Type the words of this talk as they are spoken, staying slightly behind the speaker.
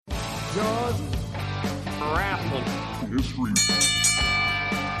George Wrestling History.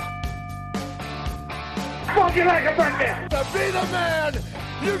 Funky like a bucket. To be the man,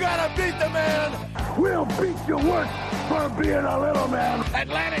 you gotta beat the man. We'll beat you worse for being a little man.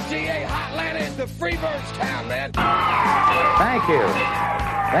 Atlanta, GA, Hotlanta is the Freebirds town, man. Thank you.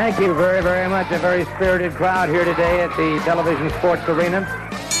 Thank you very, very much. A very spirited crowd here today at the Television Sports Arena.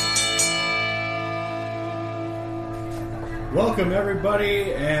 Welcome,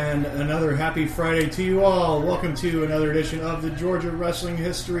 everybody, and another happy Friday to you all. Welcome to another edition of the Georgia Wrestling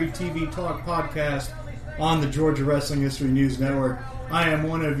History TV Talk podcast on the Georgia Wrestling History News Network. I am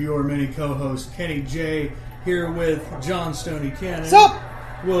one of your many co-hosts, Kenny J, here with John Stoney Cannon. What's up?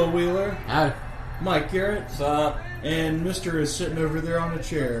 Will Wheeler. Hi. Mike Garrett. What's up? And Mr. is sitting over there on a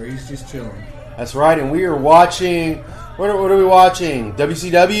chair. He's just chilling. That's right, and we are watching... What are we watching?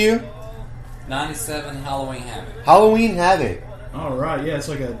 WCW? 97 Halloween Havoc. Halloween Havoc. All right, yeah, it's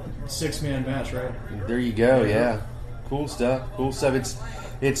like a six-man match, right? There you go, yeah. Cool stuff.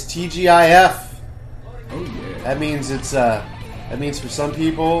 It's TGIF. Oh, yeah. That means that means for some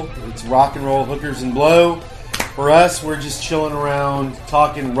people, it's rock and roll, hookers and blow. For us, we're just chilling around,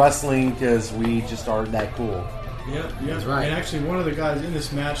 talking wrestling, because we just aren't that cool. Yep. That's right. And actually, one of the guys in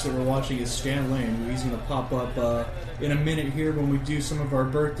this match that we're watching is Stan Lane. He's going to pop up in a minute here when we do some of our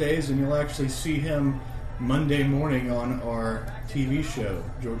birthdays, and you'll actually see him Monday morning on our TV show,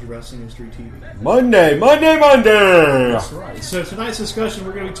 Georgia Wrestling History TV. Monday! That's right. So tonight's discussion,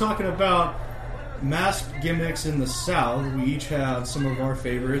 we're going to be talking about masked gimmicks in the South. We each have some of our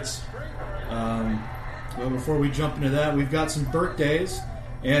favorites. But before we jump into that, we've got some birthdays.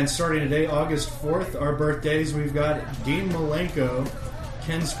 And starting today, August 4th, our birthdays, we've got Dean Malenko,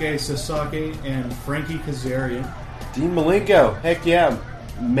 Kensuke Sasaki, and Frankie Kazarian. Dean Malenko, heck yeah.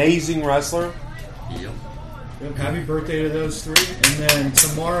 Amazing wrestler. Yep. Happy birthday to those three. And then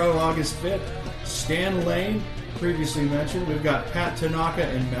tomorrow, August 5th, Stan Lane, previously mentioned. We've got Pat Tanaka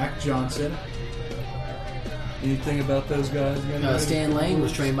and Mac Johnson. Anything about those guys? Stan Lane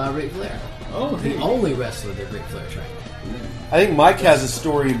was trained by Ric Flair. Oh, the only wrestler that Ric Flair trained. I think Mike has a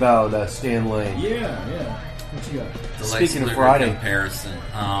story about Stan Lane. Yeah. What you got? The Speaking Lex of Luger Friday. comparison,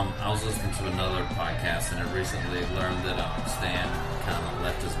 I was listening to another podcast and I recently learned that Stan kind of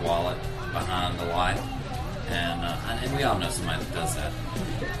left his wallet behind the light, and we all know somebody that does that.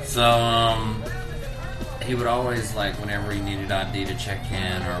 So he would always, like, whenever he needed ID to check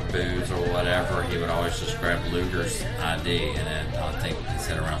in or booze or whatever, he would always just grab Luger's ID, and then I think he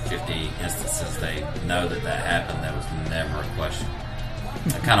said around 50 instances they know that happened. That was never a question.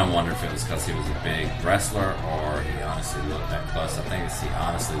 I kind of wonder if it was because he was a big wrestler or he honestly looked that close. I think he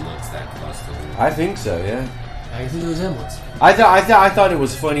honestly looks that close to Luger. I think so, yeah. I can see the resemblance. I thought it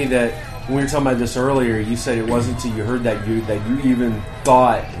was funny that when we were talking about this earlier, you said it wasn't until you heard that you even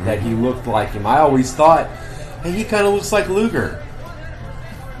thought that he looked like him. I always thought, hey, he kind of looks like Luger.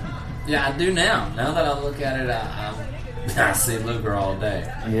 Yeah, I do now. Now that I look at it, I see Luger all day.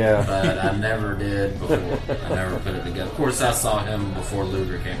 Yeah. But I never did before. I never put it together. Of course, I saw him before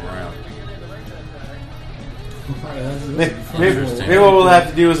Luger came around. Maybe what we'll have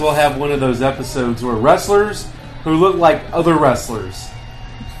to do is we'll have one of those episodes where wrestlers who look like other wrestlers.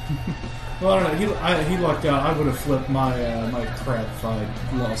 Well, I don't know. He lucked out. I would have flipped my crap if I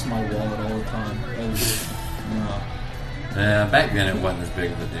lost my wallet all the time. Yeah, back then it wasn't as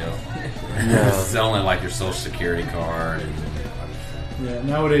big of a deal. It's only like your social security card. Yeah,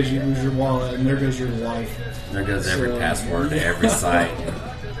 nowadays you lose your wallet and there goes your life. There goes every password to every site.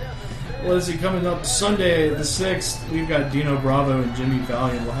 Well, is he coming up Sunday the 6th? We've got Dino Bravo and Jimmy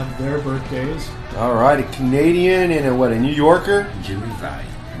Valiant. We'll have their birthdays. All right, a Canadian and a New Yorker? Jimmy Valiant.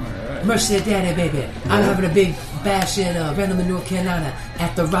 Mercy of Daddy, baby. I'm having a big bash in Random, North Carolina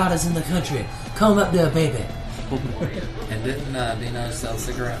at the Riders in the Country. Come up there, baby. And didn't Dino sell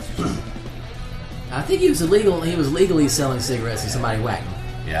cigarettes? I think he was legally selling cigarettes and somebody whacked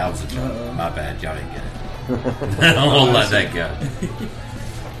him. Yeah, I was a joke. My bad. Y'all didn't get it. I'll let that go.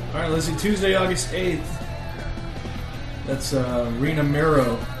 All right, let's see. Tuesday, August 8th. That's Rena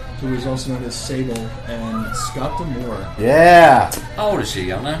Mero, who is also known as Sable, and Scott D'Amore. Yeah. How old is she,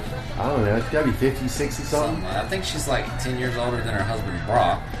 y'all know? I don't know. It's got to be 50, 60 something. I think she's like 10 years older than her husband,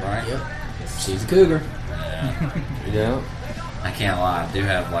 Brock, right? Yep. She's a cougar. Yeah. I can't lie. I do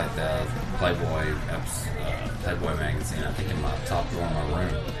have like the Playboy magazine, I think, in my top drawer in my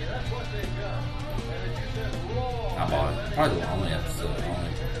room. I bought it. Probably the only episode.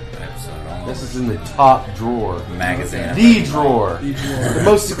 This is in the top drawer. Magazine. The drawer. The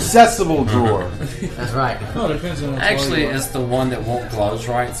most accessible drawer. That's right. Oh, it depends on Actually, it's the one that won't close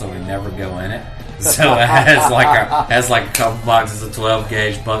right, so we never go in it. So it has like a couple boxes of 12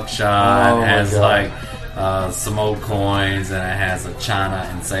 gauge buckshot. Oh, it has my like some old coins, and it has a China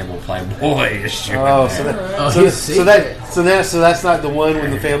and Sable Playboy issue. Oh, in there. so that's not the one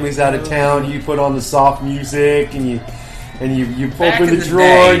when the family's out of town. You put on the soft music and you Back open in the the drawer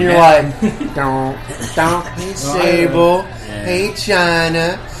day, and you're man. like, don't, hey Sable, hey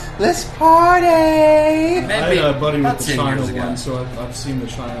China, let's party. Maybe I had a buddy about with the 10 China years ago. one, so I've seen the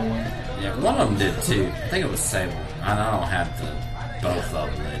China one. Yeah, one of them did too. I think it was Sable. I don't have both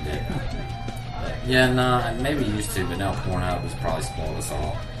of them. They did. But yeah, no, maybe used to, but now Pornhub has probably spoiled us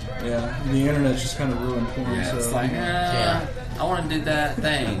all. Yeah, the internet's just kind of ruined porn. Yeah, so, it's like, I want to do that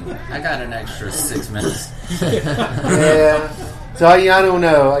thing. I got an extra 6 minutes. Yeah. So I don't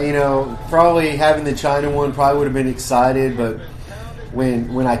know. Probably having the China one probably would have been excited, but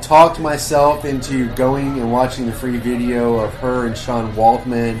when I talked myself into going and watching the free video of her and Sean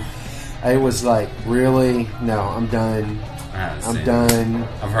Waltman, it was like, really? No, I'm done. I'm done.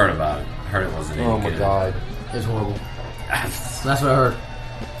 I've heard about it. Heard it wasn't any Oh my good. god. It's horrible. That's what I heard.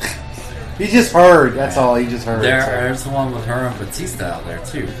 He just heard. That's all. He just heard. There's the one with her and Batista out there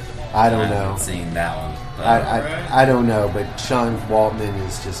too. I don't I know. haven't seen that one. But I don't know, but Sean Waltman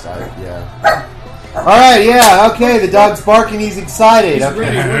is just yeah. All right, yeah, okay. The dog's barking. He's excited. He's Okay.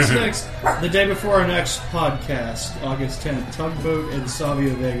 ready. What's next? The day before our next podcast, August 10th, Tugboat and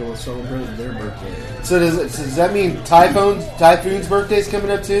Savia Vega will celebrate their birthday. So does that mean Typhoon's birthday's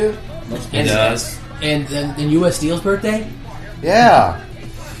coming up too? it does. And U.S. Steel's birthday? Yeah.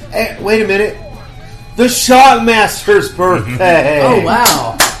 Hey, wait a minute. The Shotmaster's birthday. Oh,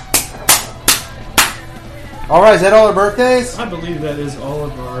 wow. All right, is that all our birthdays? I believe that is all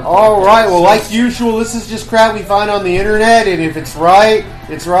of our. All right. Well, like usual, this is just crap we find on the internet, and if it's right,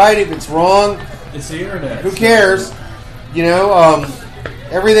 it's right. If it's wrong, It's the internet. who cares?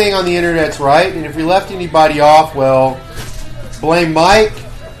 Everything on the internet's right, and if we left anybody off, well, blame Mike.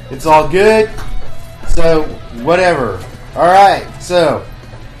 It's all good. So, whatever. All right. So,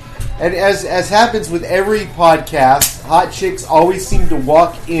 and as happens with every podcast, hot chicks always seem to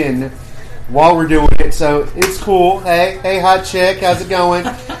walk in while we're doing it. So, it's cool. Hey, hot chick, how's it going?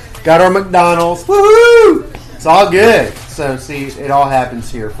 Got our McDonald's. Woohoo! It's all good. So, see, it all happens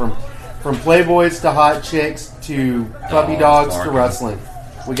here from Playboys to hot chicks to puppy dogs to wrestling.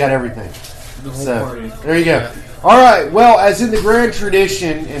 We got everything. The whole So, party. there you go. All right. Well, as in the grand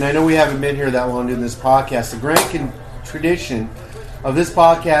tradition, and I know we haven't been here that long doing this podcast, the grand tradition of this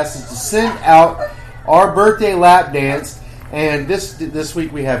podcast is to send out our birthday lap dance, and this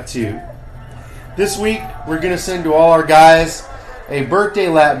week we have two. This week we're going to send to all our guys a birthday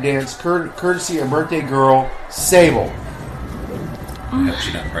lap dance courtesy of birthday girl Sable. I hope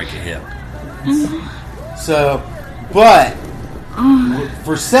she doesn't break a hip. So, but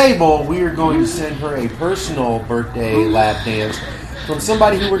for Sable, we are going to send her a personal birthday lap dance from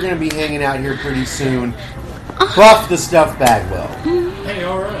somebody who we're going to be hanging out here pretty soon. Buff the Stuff Bagwell. Hey,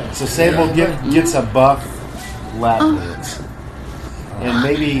 all right. So Sable gets a buff lap dance. And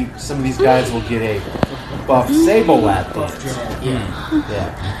maybe some of these guys will get a buff Sable lap Buff dance. job.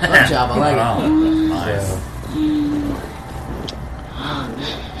 Yeah. Good job. I like it. Oh, nice.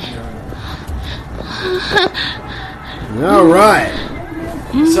 All right.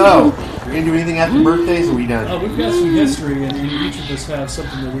 So, we're going to do anything after birthdays, or are we done? We've got some history, and each of us have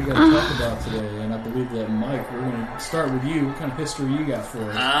something that we got to talk about today. And I believe that, Mike, we're going to start with you. What kind of history you got for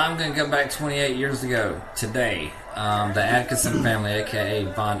us? I'm going to go back 28 years ago today. The Atkinson family, a.k.a.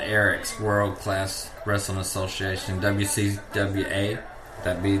 Von Erich's World Class Wrestling Association, WCWA.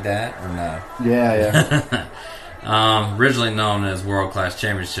 That be that or no? Yeah. Originally known as World Class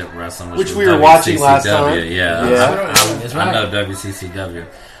Championship Wrestling, Which was we were watching last WCCW. time. Yeah, That's right. I know WCCW.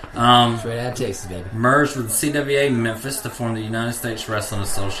 Straight out of Texas, baby. Merged with CWA Memphis to form the United States Wrestling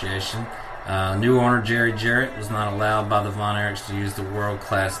Association. New owner Jerry Jarrett was not allowed by the Von Erichs to use the World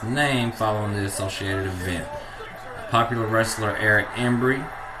Class name following the associated event. Popular wrestler Eric Embry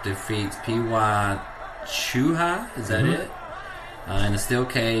defeats P.Y. Chuhai, is that it? In a steel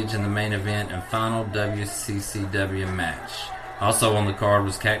cage in the main event and final WCCW match. Also on the card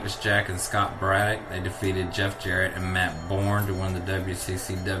was Cactus Jack and Scott Braddock. They defeated Jeff Jarrett and Matt Bourne to win the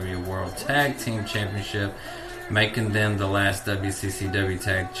WCCW World Tag Team Championship, making them the last WCCW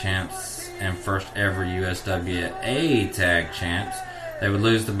Tag Champs and first ever USWA Tag Champs. They would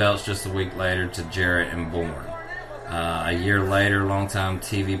lose the belts just a week later to Jarrett and Bourne. A year later, longtime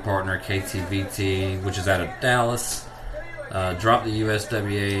TV partner KTVT, which is out of Dallas, dropped the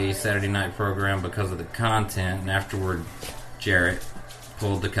USWA Saturday night program because of the content, and afterward Jarrett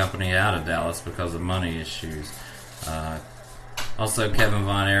pulled the company out of Dallas because of money issues. Also, Kevin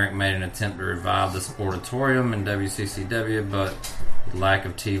Von Erich made an attempt to revive the Sportatorium in WCCW, but lack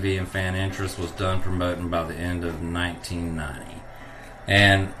of TV and fan interest was done promoting by the end of 1990.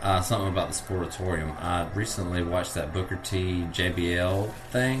 And something about the Sportatorium. I recently watched that Booker T JBL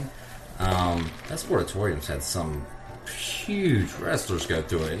thing. That Sportatorium's had some huge wrestlers go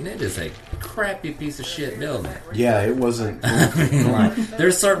through it, and it is a crappy piece of shit building. Yeah, it wasn't. I mean, like,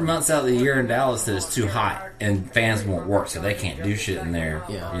 there's certain months out of the year in Dallas that it's too hot and fans won't work, so they can't do shit in there.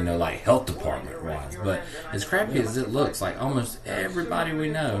 Yeah. You know, like health department wise. But as crappy as it looks, like almost everybody we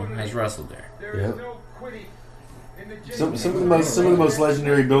know has wrestled there. Yeah. Some of the most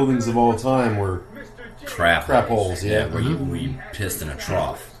legendary buildings of all time were Crap holes. Yeah, where you pissed in a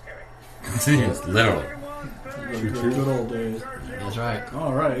trough. It's literally. Good old days. That's right.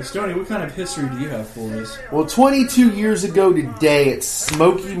 All right, Stoney, what kind of history do you have for us? Well, 22 years ago today at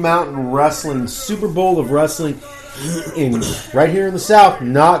Smoky Mountain Wrestling, Super Bowl of Wrestling, right here in the South,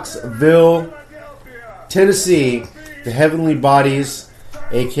 Knoxville, Tennessee, the Heavenly Bodies,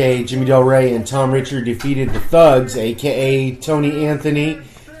 a.k.a. Jimmy Del Rey and Tom Richard, defeated the Thugs, a.k.a. Tony Anthony.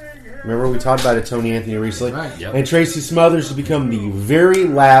 Remember, we talked about it, Tony Anthony, recently. Right, yep. And Tracy Smothers to become the very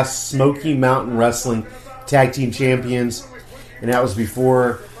last Smoky Mountain Wrestling Tag Team Champions. And that was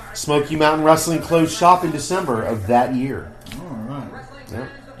before Smoky Mountain Wrestling closed shop in December of that year. All right. Yeah.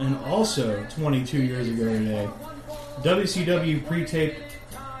 And also, 22 years ago today, WCW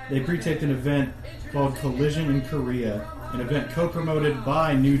pre-taped an event called Collision in Korea. An event co-promoted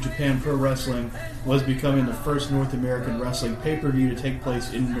by New Japan Pro Wrestling was becoming the first North American wrestling pay-per-view to take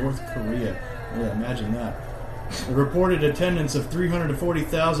place in North Korea. Yeah, imagine that. A reported attendance of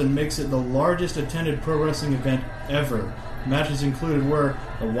 340,000 makes it the largest attended pro wrestling event ever. Matches included were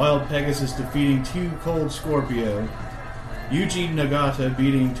the Wild Pegasus defeating Too Cold Scorpio, Yuji Nagata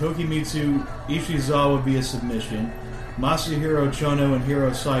beating Tokimitsu Ishizawa via submission, Masahiro Chono and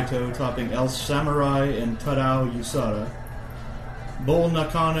Hiro Saito topping El Samurai and Tadao Yusada, Bull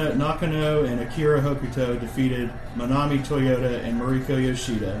Nakano and Akira Hokuto defeated Manami Toyota and Mariko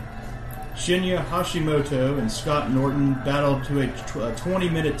Yoshida. Shinya Hashimoto and Scott Norton battled to a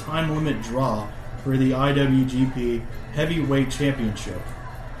 20-minute time limit draw for the IWGP Heavyweight Championship.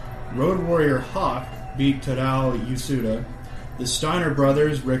 Road Warrior Hawk beat Tadao Yasuda. The Steiner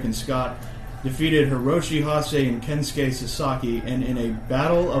brothers, Rick and Scott, defeated Hiroshi Hase and Kensuke Sasaki, and in a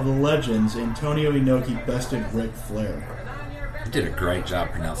Battle of the Legends, Antonio Inoki bested Ric Flair. You did a great job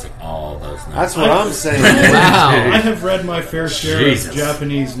pronouncing all those names. That's what I'm saying. Wow. I have read my fair share Jesus. of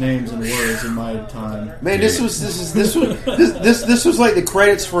Japanese names and words in my time. Man, this was like the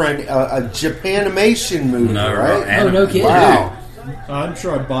credits for a Japanimation movie, No, right? Oh, no kidding. Wow. I'm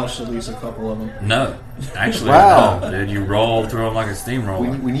sure I botched at least a couple of them. No. Actually, Wow. no, dude. You rolled through them like a steamroller.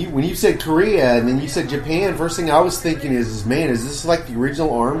 When you said Korea and then you said Japan, first thing I was thinking is is this like the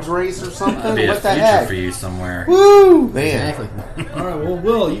original arms race or something? That'd be What a the future heck? for you somewhere. Woo, man! Exactly. All right, well,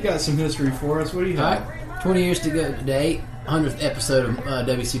 Will, you got some history for us. What do you All have? right. 20 years to go today. 100th episode of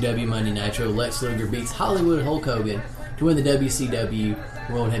WCW Monday Nitro. Lex Luger beats Hollywood Hulk Hogan to win the WCW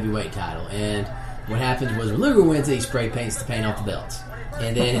World Heavyweight title. And what happens was when Luger wins it, he spray paints the paint off the belts.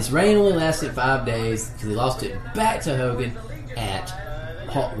 And then his reign only lasted 5 days because he lost it back to Hogan at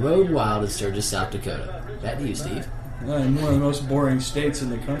Road Wild in Sturgis, South Dakota. Back to you, Steve. In one of the most boring states in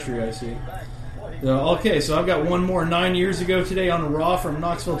the country, I see. Okay, so I've got one more. 9 years ago today on Raw from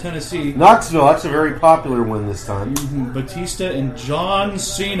Knoxville, Tennessee. Knoxville, that's a very popular one this time. Batista and John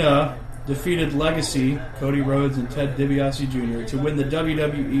Cena defeated Legacy, Cody Rhodes and Ted DiBiase Jr. to win the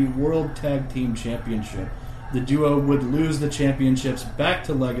WWE World Tag Team Championship. The duo would lose the championships back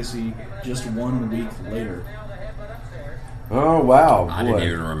to Legacy just 1 week later. Oh, wow. I didn't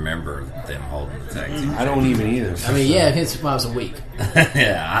even remember them holding the tag team. I don't even either. I mean, yeah, it was a week.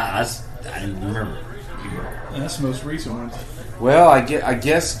 Yeah, I didn't remember. That's the most recent one. Well, I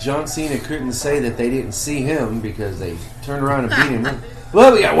guess John Cena couldn't say that they didn't see him because they turned around and beat him.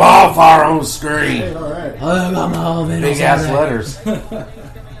 Look, we got wildfire on the screen. All right. Big ass letters.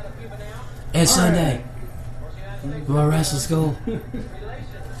 And Sunday. You want to wrestle school?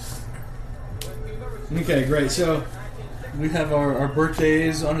 Okay, great. So we have our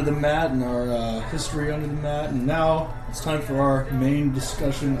birthdays under the mat and our history under the mat, and now it's time for our main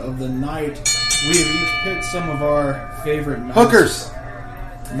discussion of the night. We have each picked some of our favorite mask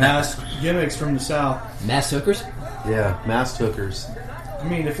gimmicks from the South. Mass hookers? Yeah, masked hookers. I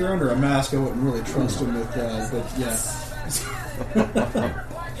mean, if you're under a mask, I wouldn't really trust them with that, but yeah.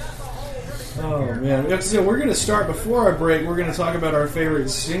 Oh, man. So we're going to start, before our break, we're going to talk about our favorite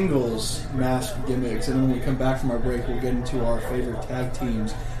singles mask gimmicks, and then when we come back from our break, we'll get into our favorite tag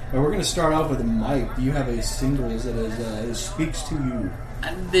teams. We're going to start off with Mike. Do you have a singles that is speaks to you?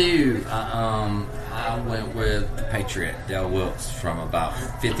 I do. I went with the Patriot, Dale Wilkes, from about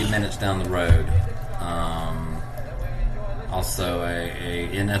 50 minutes down the road. Also,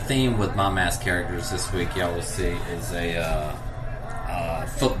 in a theme with my mask characters this week, y'all will see is a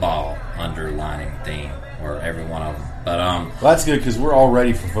football underlining theme, or every one of them. But well, that's good because we're all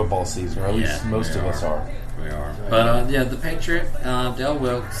ready for football season, or at least most of us are. We are. But the Patriot, Dale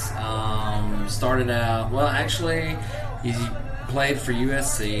Wilkes, started out. Well, actually, he played for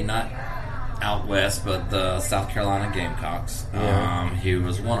USC, not out west, but the South Carolina Gamecocks. Yeah. He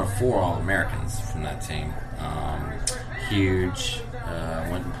was one of 4 All-Americans from that team. Huge.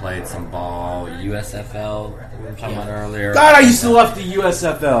 Went and played some ball. USFL, we were talking about earlier. God, I used to love the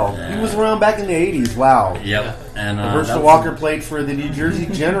USFL. Yeah. He was around back in the 80s. Wow. Yep. And Herschel Walker played for the New Jersey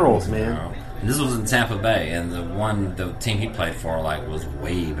Generals, man. And this was in Tampa Bay, and the team he played for was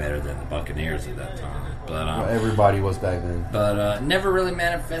way better than the Buccaneers at that time. But everybody was back then. But never really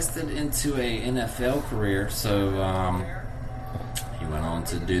manifested into a NFL career, so he went on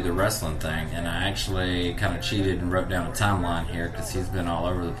to do the wrestling thing. And I actually kind of cheated and wrote down a timeline here because he's been all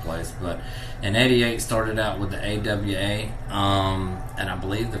over the place. But in '88, started out with the AWA, and I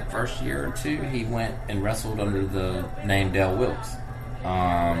believe the first year or 2 he went and wrestled under the name Dale Wilkes.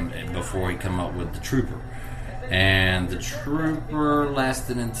 Before he come up with the Trooper. And the Trooper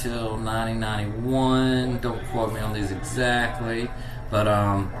lasted until 1991. Don't quote me on these exactly, but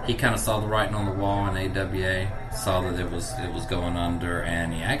he kind of saw the writing on the wall in AWA, saw that it was going under,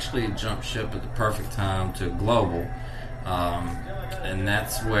 and he actually jumped ship at the perfect time to Global. And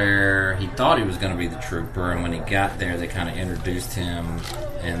that's where he thought he was going to be the Trooper, and when he got there, they kind of introduced him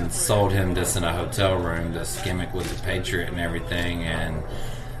and sold him this in a hotel room, this gimmick with the Patriot and everything, and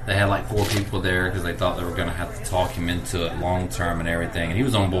they had like 4 people there because they thought they were going to have to talk him into it long term and everything, and he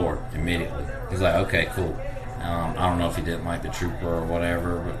was on board immediately. He's like, okay, cool. I don't know if he didn't like the Trooper or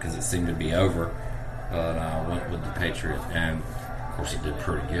whatever, because it seemed to be over, but went with the Patriot, and of course it did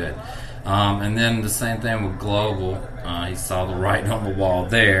pretty good. And then the same thing with Global. He saw the writing on the wall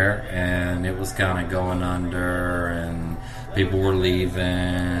there, and it was kind of going under, and people were leaving,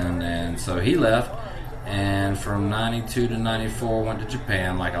 and so he left. And from 92 to 94 went to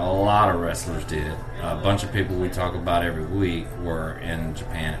Japan, like a lot of wrestlers did. A bunch of people we talk about every week were in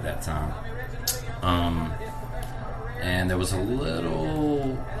Japan at that time. And there was a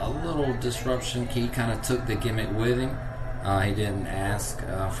little disruption. He kind of took the gimmick with him. He didn't ask,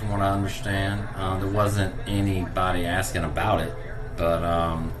 from what I understand. There wasn't anybody asking about it, but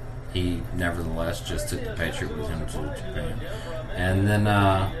he nevertheless just took the Patriot with him to Japan. And then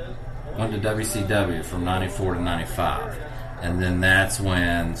went to WCW from 94 to 95. And then that's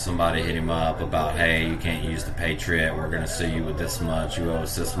when somebody hit him up about, hey, you can't use the Patriot. We're going to sue you with this much. You owe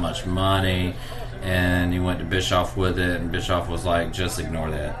us this much money. And he went to Bischoff with it, and Bischoff was like, just ignore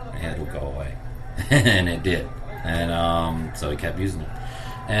that. It'll go away. And it did. And so he kept using it.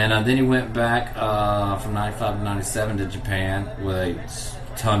 And then he went back from 95 to 97 to Japan with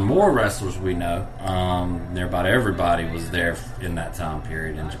a ton more wrestlers we know. About everybody was there in that time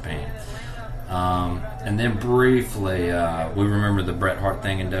period in Japan. And then briefly, we remember the Bret Hart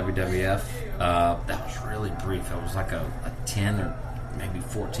thing in WWF. That was really brief. It was like a 10 or maybe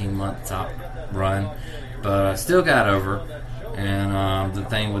 14-month top run. But still got over. And the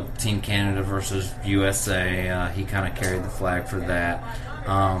thing with Team Canada versus USA, he kind of carried the flag for that.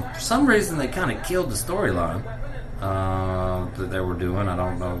 For some reason, they kind of killed the storyline that they were doing. I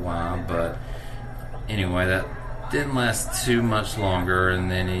don't know why, but anyway, that didn't last too much longer,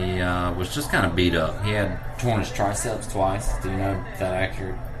 and then he was just kind of beat up. He had torn his triceps twice. Do you know if that's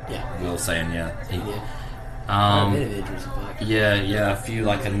accurate? Yeah. Will saying, yeah. A bit of injuries, in fact. Yeah, a few,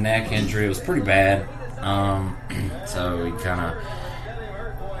 like a neck injury. It was pretty bad. So he kind of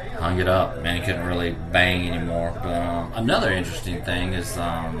hung it up, man. He couldn't really bang anymore. But another interesting thing is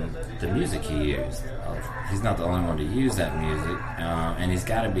the music he used. He's not the only one to use that music, and he's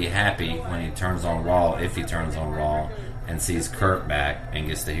got to be happy when he turns on Raw, if he turns on Raw, and sees Kurt back and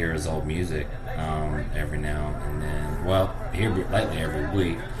gets to hear his old music every now and then. Well, here lately every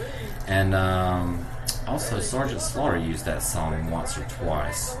week. And also, Sergeant Slaughter used that song once or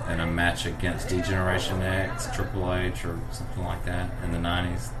twice in a match against D-Generation X, Triple H, or something like that in the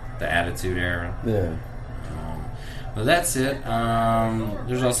 90s, the Attitude Era. Yeah. But that's it.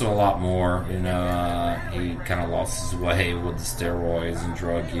 There's also a lot more. You know, he kind of lost his way with the steroids and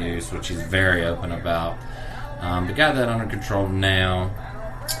drug use, which he's very open about. But got that under control now.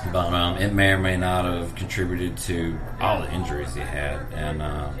 But it may or may not have contributed to all the injuries he had, and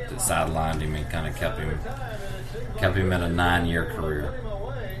that sidelined him and kind of kept him at a 9-year career.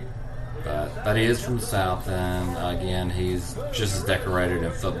 But he is from the South, and again, he's just as decorated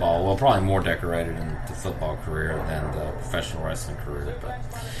in football. Well, probably more decorated in the football career than the professional wrestling career.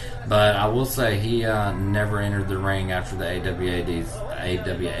 But I will say he never entered the ring after the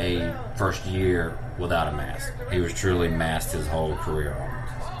AWA first year without a mask. He was truly masked his whole career on.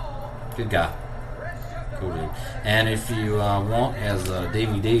 Good guy. Cool dude. And if you want, as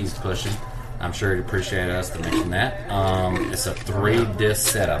DVDs pushing, I'm sure he'd appreciate us to mention that. It's a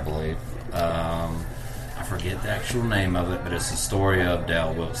 3-disc set, I believe. I forget the actual name of it, but it's the story of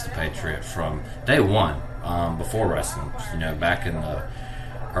Dale Wilkes, the Patriot, from day one, before wrestling. Back in the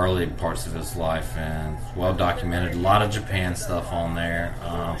early parts of his life, and well documented. A lot of Japan stuff on there,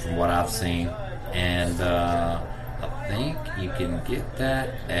 from what I've seen. And I think you can get that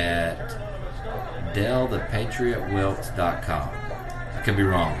at DaleThePatriotWilkes.com. I could be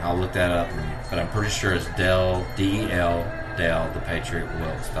wrong. I'll look that up, but I'm pretty sure it's Dale, D-E-L,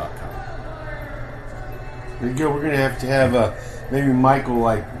 DaleThePatriotWilkes.com. There you go. We're going to have maybe Michael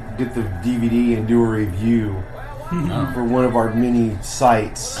get the DVD and do a review for one of our many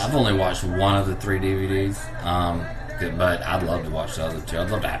sites. I've only watched one of the 3 DVDs, but I'd love to watch the other 2.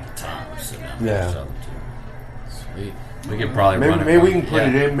 I'd love to have the time to sit down and watch the other 2. Sweet. We could probably run it. Maybe we can put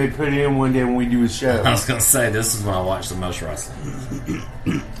it in. Maybe put it in one day when we do a show. I was going to say, this is when I watch the most wrestling.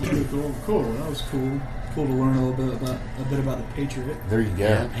 Cool. That was cool. Cool to learn a bit about the Patriot. There you go.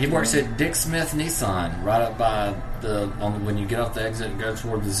 Yeah. He works at Dick Smith Nissan, right up by when you get off the exit and go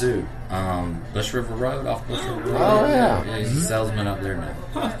toward the zoo. Bush River Road, off Bush River Road. Oh, yeah. Yeah, he's a salesman up there now.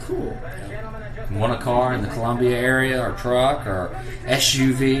 Huh, cool. Yeah. Want a car in the Columbia area, or truck, or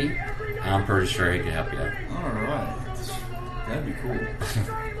SUV? I'm pretty sure he could help you out. All right. That'd be cool.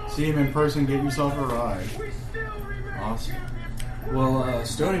 See him in person, get yourself a ride. Awesome. Well,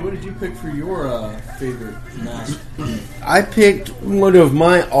 Stoney, what did you pick for your favorite mask? I picked one of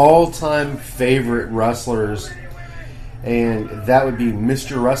my all-time favorite wrestlers, and that would be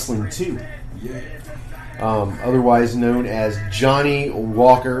Mr. Wrestling 2. Yeah. Otherwise known as Johnny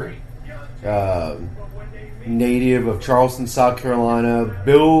Walker, native of Charleston, South Carolina,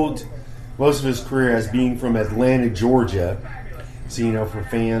 billed most of his career as being from Atlanta, Georgia. So, for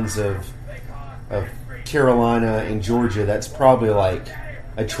fans of Carolina and Georgia, that's probably like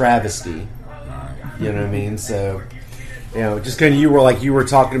a travesty. You know what I mean? So, just kind of you were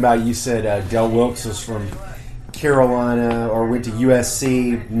talking about, you said Del Wilkes was from Carolina or went to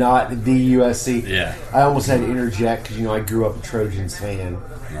USC, not the USC. Yeah. I almost had to interject because, I grew up a Trojans fan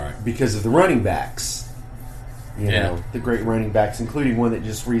because of the running backs. The great running backs, including one that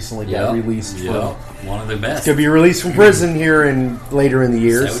just recently got released from one of the best. It's going to be released from prison here later in the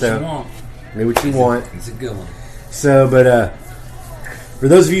year. Say what you want. Say what you want. It's a good one. So, but for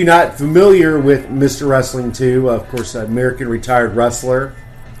those of you not familiar with Mr. Wrestling 2, of course, American retired wrestler,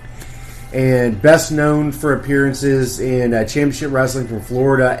 and best known for appearances in Championship Wrestling from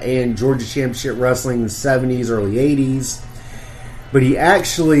Florida and Georgia Championship Wrestling in the 70s, early 80s. But he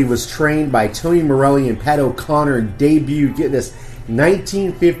actually was trained by Tony Morelli and Pat O'Connor and debuted, get this,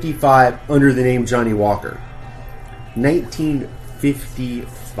 1955 under the name Johnny Walker.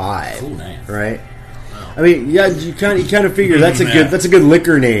 1955. Cool name. Right? Wow. I mean, yeah, you kind of figure that's a good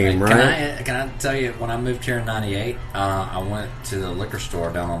liquor name, right? Can I tell you, when I moved here in '98, I went to the liquor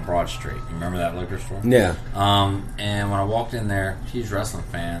store down on Broad Street. You remember that liquor store? Yeah. And when I walked in there, huge wrestling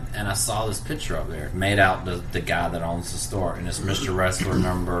fan, and I saw this picture up there, made out the guy that owns the store, and it's Mr. Wrestler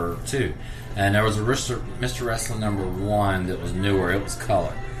number 2. And there was a Mr. Wrestler number 1 that was newer. It was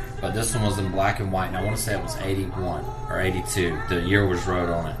color. But this one was in black and white, and I want to say it was 81 or 82. The year was wrote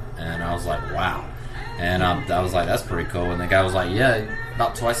on it. And I was like, wow. And I was like, that's pretty cool. And the guy was like, yeah,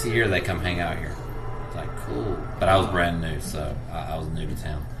 about twice a year they come hang out here. I was like, cool. But I was brand new, so I was new to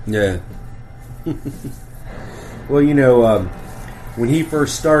town. Yeah. Well, when he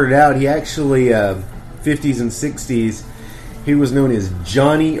first started out, he actually, 50s and 60s, he was known as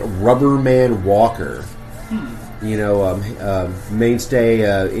Johnny Rubberman Walker. Mainstay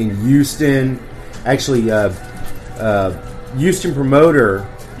in Houston. Actually, Houston promoter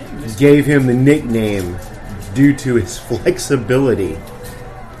gave him the nickname due to his flexibility.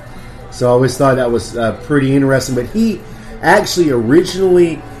 So I always thought that was pretty interesting. But he actually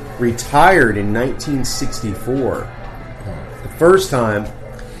originally retired in 1964. The first time.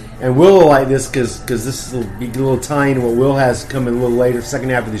 And Will like this because this will be a little tie-in to what Will has coming a little later, second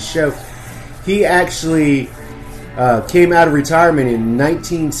half of the show. He actually came out of retirement in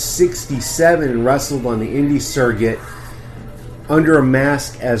 1967 and wrestled on the indie circuit under a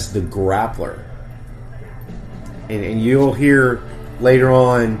mask as the Grappler. And you'll hear later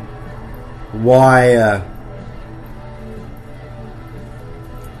on why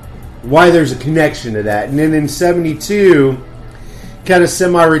why there's a connection to that. And then in 72, kind of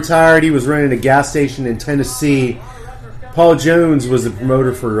semi-retired, he was running a gas station in Tennessee. Paul Jones was the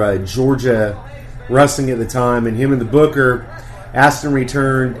promoter for Georgia Wrestling at the time, and him and the booker asked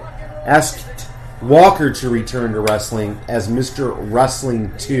Walker to return to wrestling as Mr.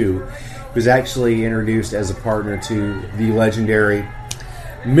 Wrestling 2. He was actually introduced as a partner to the legendary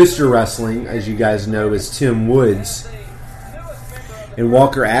Mr. Wrestling, as you guys know, is Tim Woods. And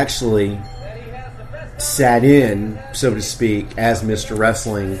Walker actually sat in, so to speak, as Mr.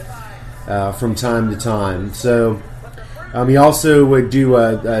 Wrestling from time to time. So he also would do,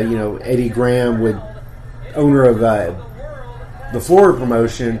 Eddie Graham owner of the Florida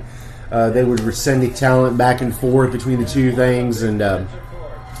promotion. They would send the talent back and forth between the two things, and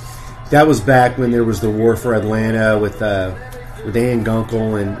that was back when there was the War for Atlanta with Ann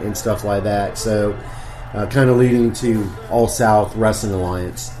Gunkel and stuff like that. So kind of leading to All South Wrestling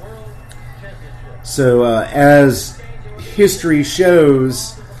Alliance. So as history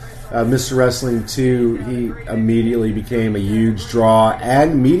shows, Mr. Wrestling 2, he immediately became a huge draw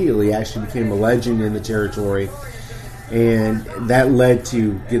and immediately actually became a legend in the territory. And that led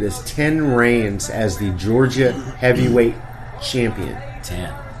to, get this, 10 reigns as the Georgia heavyweight champion.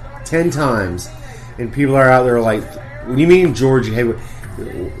 10 times. And people are out there like, what do you mean Georgia heavyweight?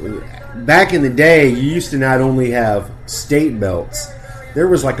 Back in the day, you used to not only have state belts, there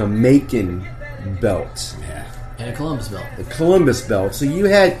was like a Macon belt. Yeah. And a Columbus belt. The Columbus belt. So you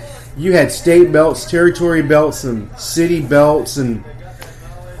had state belts, territory belts, and city belts, and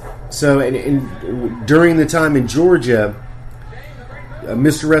so and during the time in Georgia,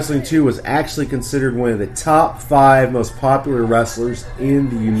 Mr. Wrestling 2 was actually considered one of the top 5 most popular wrestlers in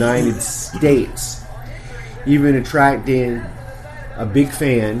the United States, even attracting a big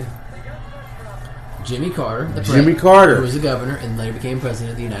fan, Jimmy Carter, who was the governor and later became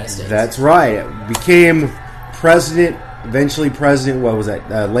president of the United States. That's right. Became president, eventually president. What was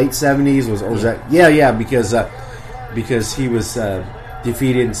that? Late 70s was that? Yeah. Because he was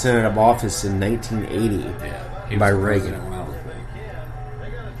defeated and sent out of office in 1980 by Reagan.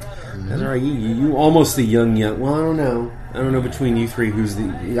 That's all right. You almost the young. Well, I don't know between you three who's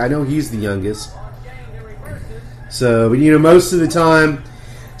the. I know he's the youngest. So, but most of the time,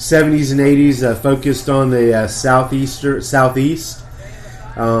 70s and 80s focused on the southeast.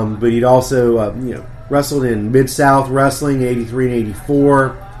 But he'd also wrestled in Mid-South Wrestling 83 and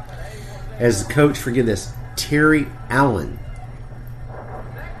 84 as the coach for, get this, Terry Allen.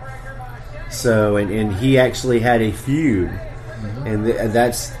 So, and he actually had a feud, and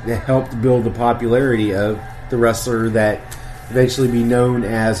that helped build the popularity of the wrestler that eventually be known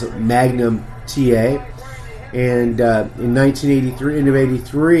as Magnum TA. And in 1983, end of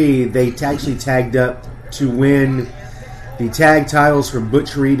 83, they actually tagged up to win the tag titles from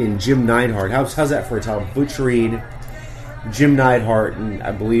Butch Reed and Jim Neidhart. How's that for a title? Butch Reed, Jim Neidhart, and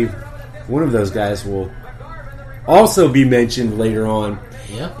I believe one of those guys will also be mentioned later on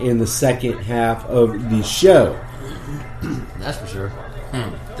in the second half of the show. That's for sure.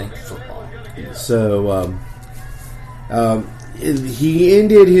 Think football. So, he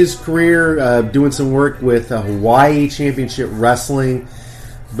ended his career doing some work with Hawaii Championship Wrestling,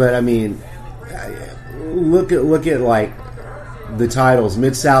 but I mean, look at like the titles: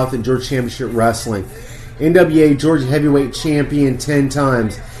 Mid-South and Georgia Championship Wrestling, NWA Georgia Heavyweight Champion 10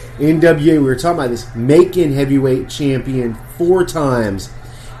 times, NWA, we were talking about this, Macon Heavyweight Champion 4 times,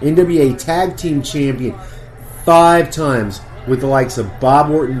 NWA Tag Team Champion 5 times with the likes of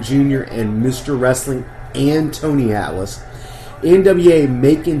Bob Orton Jr. and Mr. Wrestling and Tony Atlas. NWA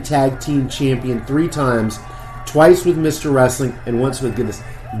Macon Tag Team Champion 3 times, twice with Mr. Wrestling, and once with, goodness,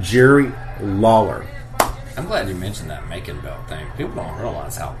 Jerry Lawler. I'm glad you mentioned that Macon belt thing. People don't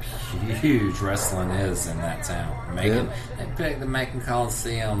realize how huge wrestling is in that town. Macon, they pick the Macon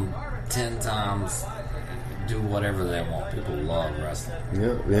Coliseum 10 times, do whatever they want. People love wrestling.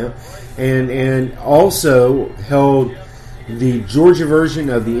 Yeah. And also held the Georgia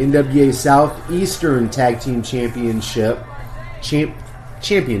version of the NWA Southeastern Tag Team Championships,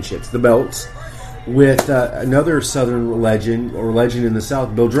 the belts, with another Southern legend in the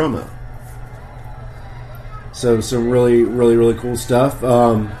South, Bill Drummond. So some really, really, really cool stuff.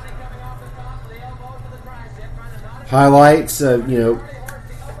 Highlights, in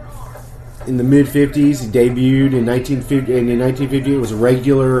the mid-50s, he debuted in 1950. And in 1958, was a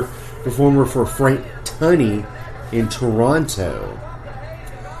regular performer for Frank Tunney in Toronto.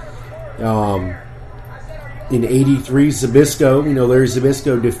 In 83, Zbyszko, Larry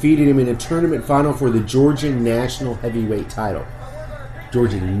Zbyszko defeated him in a tournament final for the Georgia National Heavyweight title.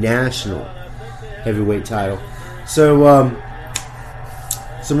 So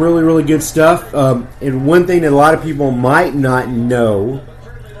some really, really good stuff. And one thing that a lot of people might not know,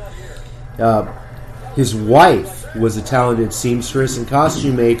 his wife was a talented seamstress and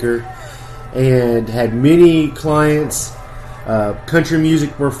costume maker and had many clients, country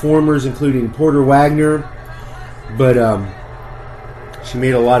music performers, including Porter Wagner. But she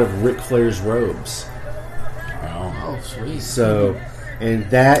made a lot of Ric Flair's robes. Oh, sweet. So, and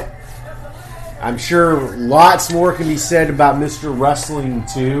that, I'm sure lots more can be said about Mr. Wrestling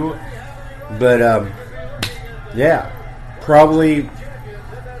too. But, yeah, probably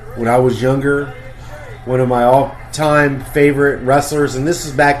when I was younger, one of my all-time favorite wrestlers, and this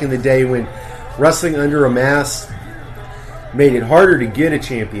is back in the day when wrestling under a mask made it harder to get a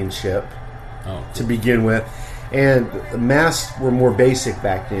championship to begin with. And the masks were more basic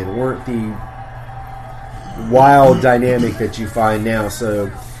back then. It weren't the wild dynamic that you find now.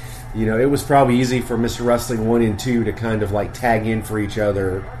 So, you know, it was probably easy for Mr. Wrestling 1 and 2 to kind of like tag in for each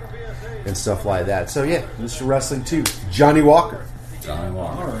other and stuff like that. So, yeah, Mr. Wrestling 2, Johnny Walker. Johnny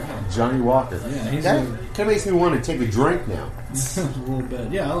Walker. All right. Johnny Walker. Yeah, he's that kind of makes me want to take a drink now. a little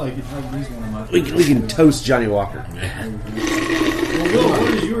bit. Yeah, I like it. He's one of my We favorites. can toast Johnny Walker. Well, Will,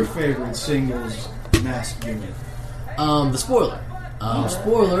 what is your favorite singles mask gimmick? The Spoiler.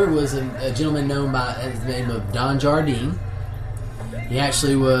 Spoiler was a gentleman known by the name of Don Jardine. He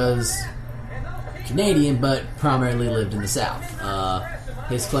actually was Canadian, but primarily lived in the South.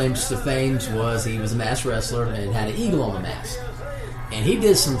 His claims to fame was he was a masked wrestler and had an eagle on the mask. And he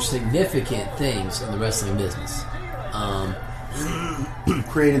did some significant things in the wrestling business.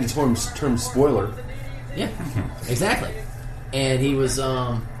 Created the term spoiler. Yeah, exactly. And he was,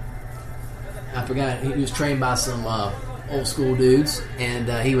 I forgot, he was trained by some old school dudes, and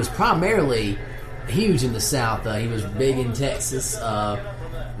he was primarily huge in the South. He was big in Texas,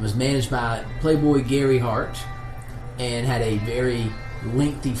 was managed by Playboy Gary Hart, and had a very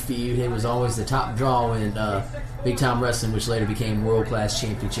lengthy feud. He was always the top draw in Big Time Wrestling, which later became World Class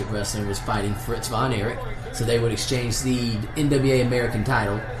Championship Wrestling, was fighting Fritz Von Erich. So they would exchange the NWA American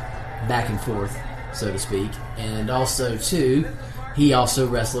title back and forth, so to speak. And also, too, he also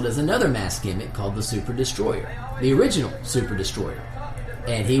wrestled as another mask gimmick called the Super Destroyer, the original Super Destroyer.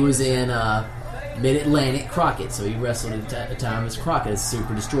 And he was in Mid-Atlantic Crockett, so he wrestled at a time as Crockett as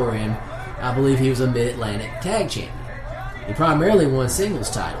Super Destroyer, and I believe he was a Mid-Atlantic Tag Champion. He primarily won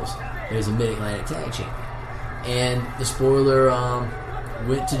singles titles, but he was a Mid-Atlantic Tag Champion. And the Spoiler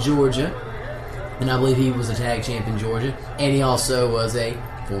went to Georgia, and I believe he was a tag champ in Georgia, and he also was a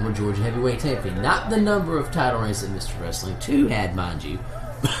former Georgia heavyweight champion. Not the number of title reigns that Mr. Wrestling 2 had, mind you,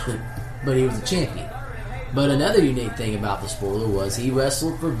 but he was a champion. But another unique thing about the Spoiler was he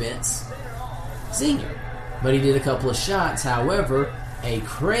wrestled for Vince Sr., but he did a couple of shots. However, a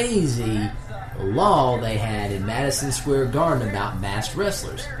crazy law they had in Madison Square Garden about masked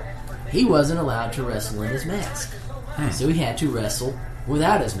wrestlers. He wasn't allowed to wrestle in his mask. So he had to wrestle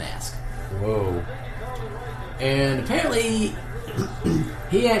without his mask. Whoa. And apparently,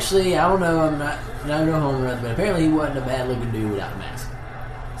 he actually, I don't know, I don't know home runs, but apparently he wasn't a bad looking dude without a mask.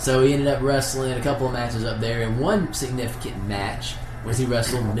 So he ended up wrestling a couple of matches up there, and one significant match was he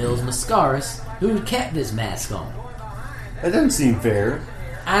wrestled Mills Mascaris, who kept his mask on. That doesn't seem fair.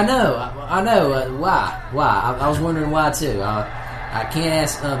 I know. Why? I was wondering why too. I can't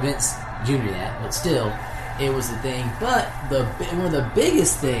ask Vince Jr. that, but still, it was the thing. But one of the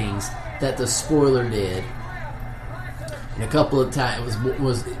biggest things that the Spoiler did, and a couple of times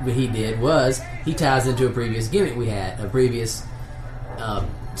was what he did was he ties into a previous gimmick we had, a previous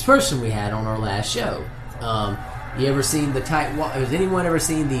person we had on our last show. You ever seen the tight? Has anyone ever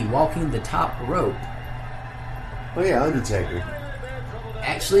seen the walking the top rope? Oh yeah, Undertaker.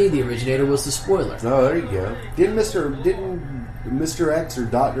 Actually, the originator was the Spoiler. Oh, there you go. Didn't Mr. X or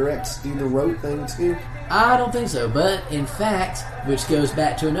Dr. X do the rope thing too? I don't think so, but in fact, which goes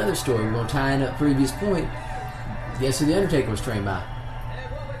back to another story, we're going to tie in a previous point. Guess who the Undertaker was trained by?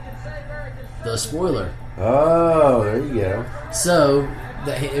 The Spoiler. Oh, there you go. So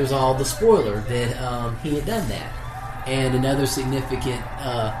it was all the Spoiler that he had done that. And another significant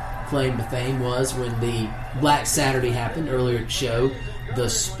claim to fame was when the Black Saturday happened earlier at the show. The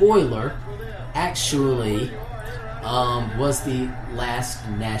Spoiler actually was the last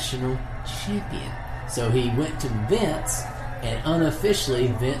national champion. So he went to Vince, and unofficially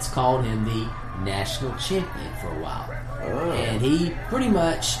Vince called him the national champion for a while. Oh. And he pretty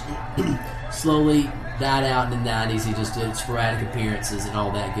much slowly died out in the 90s. He just did sporadic appearances and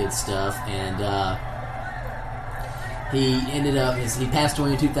all that good stuff. And he ended up, he passed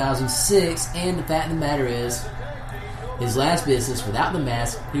away in 2006. And the fact of the matter is, his last business without the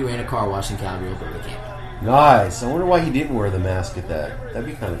mask, he ran a car wash in Calgary, Alberta, Canada. Nice. I wonder why he didn't wear the mask at that. That'd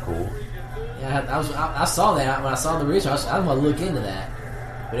be kind of cool. Yeah, I saw that when I saw the research. I want to look into that,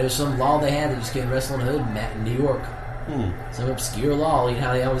 but it was some law they had that you just couldn't wrestle in the hood in New York. Some obscure law. You know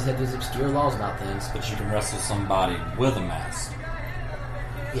how they always have these obscure laws about things. But you can wrestle somebody with a mask.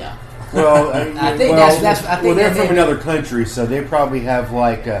 Yeah. Well, I think that's. I think they're from another country, so they probably have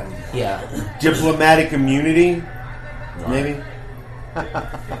like a diplomatic immunity, maybe. All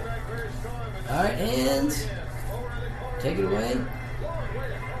right, and take it away.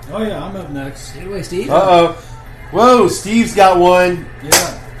 Oh yeah, I'm up next. Take it away, Steve. Uh-oh. Whoa, Steve's got one.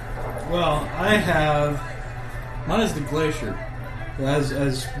 Yeah. Well, I have. Mine is the Glacier.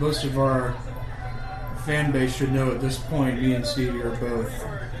 As most of our fan base should know at this point, me and Stevie are both.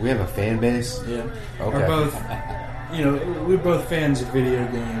 We have a fan base? Yeah. Okay. Are both. We're both fans of video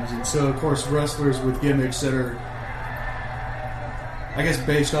games, and so of course wrestlers with gimmicks that are, I guess,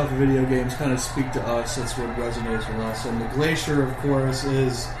 based off of video games kind of speak to us. That's what resonates with us. And the Glacier, of course,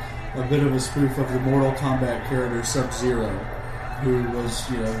 is a bit of a spoof of the Mortal Kombat character Sub-Zero, who was,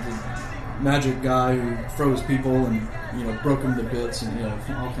 the magic guy who froze people and, broke them to bits and,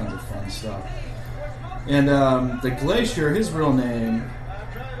 all kinds of fun stuff. And the Glacier, his real name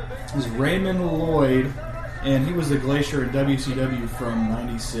is Raymond Lloyd, and he was the Glacier in WCW from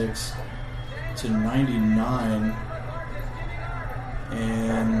 96 to 99.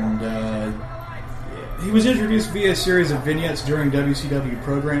 And he was introduced via a series of vignettes during WCW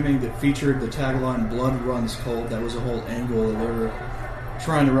programming that featured the tagline "Blood Runs Cold." That was a whole angle that they were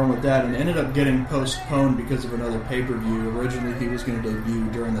trying to run with that, and ended up getting postponed because of another pay-per-view. Originally, he was going to debut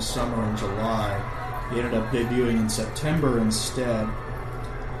during the summer in July. He ended up debuting in September instead.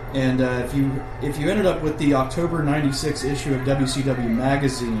 And if you ended up with the October '96 issue of WCW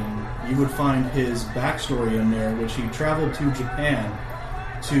magazine, you would find his backstory in there, which he traveled to Japan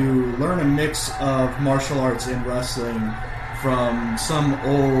to learn a mix of martial arts and wrestling from some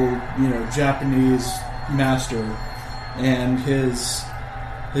old, Japanese master, and his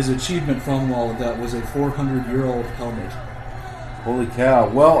achievement from all of that was a 400-year-old helmet. Holy cow.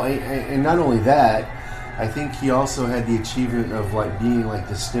 Well, and not only that, I think he also had the achievement of being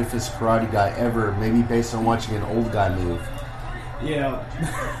the stiffest karate guy ever, maybe based on watching an old guy move. Yeah.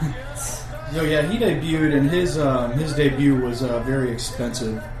 He debuted, and his debut was very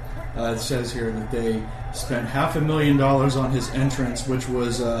expensive. It says here that they spent $500,000 on his entrance, which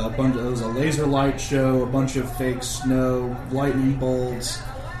was a laser light show, a bunch of fake snow, lightning bolts,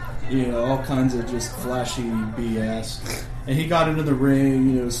 all kinds of just flashy BS. And he got into the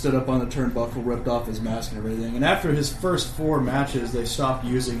ring, stood up on the turnbuckle, ripped off his mask and everything. And after his first 4 matches, they stopped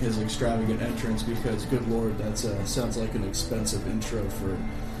using his extravagant entrance because, good lord, that sounds like an expensive intro for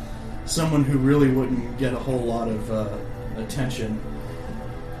someone who really wouldn't get a whole lot of attention.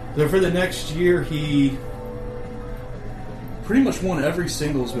 So for the next year, he pretty much won every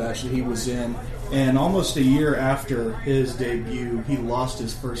singles match that he was in. And almost a year after his debut, he lost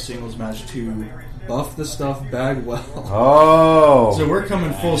his first singles match to Buff the Stuff Bagwell. Oh! So we're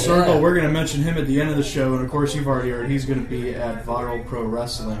coming full circle. We're going to mention him at the end of the show, and of course you've already heard he's going to be at Viral Pro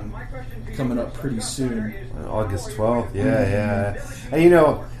Wrestling coming up pretty soon. August 12th, yeah. And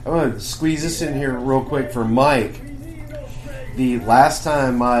I want to squeeze this in here real quick for Mike. The last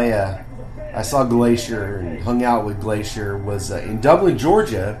time I saw Glacier and hung out with Glacier was in Dublin,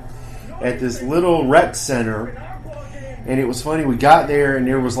 Georgia, at this little rec center. And it was funny, we got there and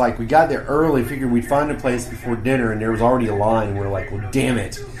we got there early, figured we'd find a place before dinner, and there was already a line, and we were like, well, damn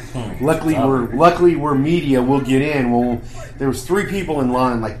it. Luckily we're media, we'll get in. Well, there was 3 people in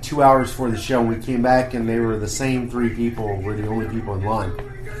line 2 hours before the show, and we came back and they were the same 3 people, were the only people in line.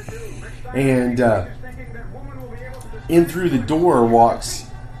 And in through the door walks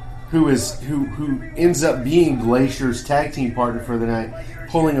who ends up being Glacier's tag team partner for the night,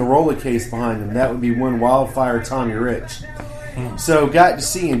 pulling a roller case behind him. That would be one Wildfire Tommy Rich. So got to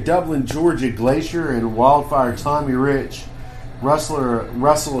see in Dublin, Georgia, Glacier and Wildfire Tommy Rich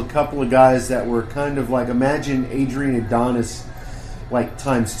wrestle a couple of guys that were kind of imagine Adrian Adonis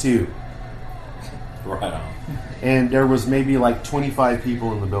times 2. Right on. And there was maybe 25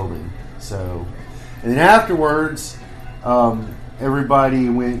 people in the building. So, and then afterwards, everybody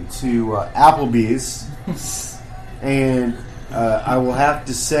went to Applebee's, and I will have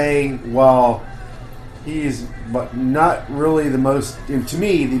to say, while he is not really the most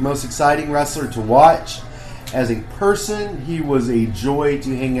exciting wrestler to watch, as a person, he was a joy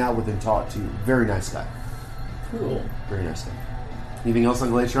to hang out with and talk to. Very nice guy. Cool. Very nice guy. Anything else on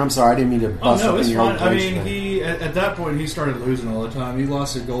Glacier? I'm sorry, I didn't mean to bust up in your own Glacier. I mean, he at that point he started losing all the time. He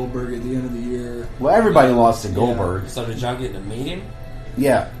lost to Goldberg at the end of the year. Well, everybody lost to Goldberg. So did y'all get to meet him?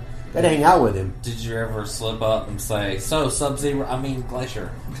 Yeah. Got to hang out with him. Did you ever slip up and say, "So Sub-Zero"? I mean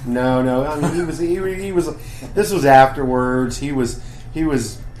Glacier. No. I mean, he was. This was afterwards. He was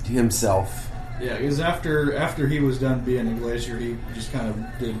himself. Yeah, it was after he was done being a Glacier, he just kind of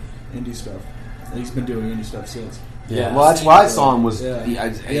did indie stuff. And he's been doing indie stuff since. Yeah, well, that's why I saw him was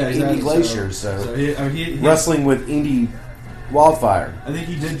exactly. Indie Glacier. So he wrestling with Indie Wildfire. I think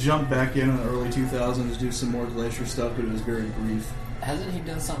he did jump back in the early 2000s, do some more Glacier stuff, but it was very brief. Hasn't he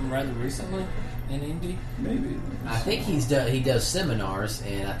done something rather recently in indie? Maybe. I think he does seminars,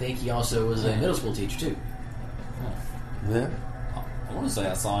 and I think he also was a middle school teacher too. Yeah. I want to say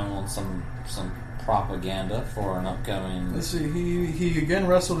I saw him on some propaganda for an upcoming. Let's see. He again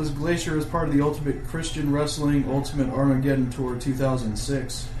wrestled as Glacier as part of the Ultimate Christian Wrestling Ultimate Armageddon Tour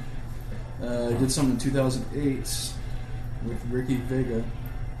 2006. He did something in 2008 with Ricky Vega.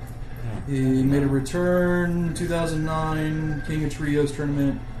 He made a return in 2009 King of Trios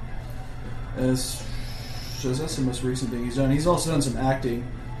tournament. So that's the most recent thing he's done. He's also done some acting.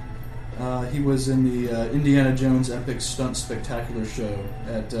 He was in the Indiana Jones Epic Stunt Spectacular show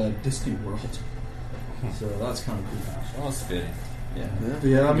at Disney World. So that's kind of cool. Well, that's fitting. Yeah. But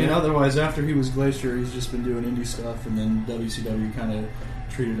yeah, I mean, otherwise, after he was Glacier, he's just been doing indie stuff, and then WCW kind of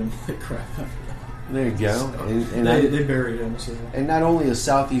treated him like crap after that. There you go. So And they buried him. So. And not only a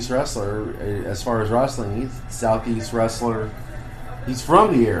Southeast wrestler, as far as wrestling, he's a Southeast wrestler. He's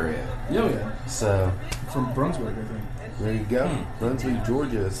from the area. Oh, yeah. So from Brunswick, I think. There you go. Brunswick,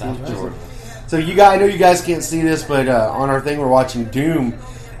 Georgia. South Georgia. So I know you guys can't see this, but on our thing we're watching, Doom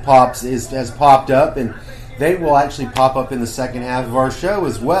has popped up, and they will actually pop up in the second half of our show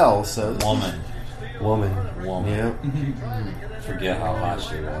as well. So Woman. Yeah. Forget how hot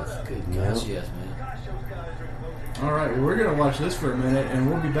she was. Good Yeah. gosh, yes, man. All right, well, we're going to watch this for a minute, and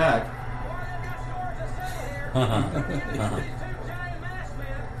we'll be back.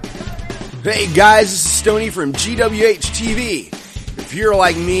 Hey guys, this is Stoney from GWHTV. If you're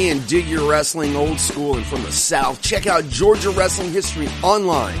like me and dig your wrestling old school and from the South, check out Georgia Wrestling History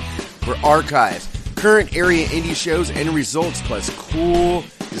online for archives, current area indie shows, and results, plus cool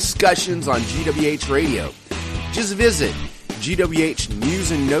discussions on GWH Radio. Just visit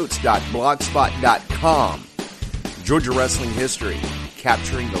gwhnewsandnotes.blogspot.com. Georgia Wrestling History,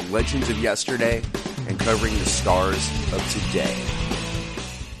 capturing the legends of yesterday and covering the stars of today.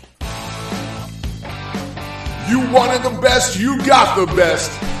 You wanted the best, you got the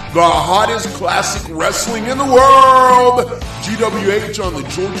best. The hottest classic wrestling in the world. GWH on the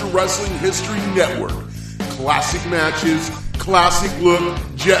Georgia Wrestling History Network. Classic matches, classic look,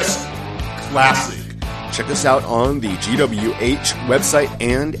 just classic. Check us out on the GWH website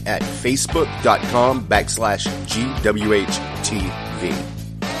and at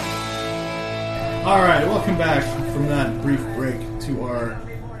facebook.com/GWHTV. All right, welcome back from that brief break to our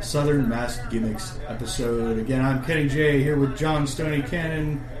Southern Masked Gimmicks episode. Again, I'm Kenny J here with John Stoney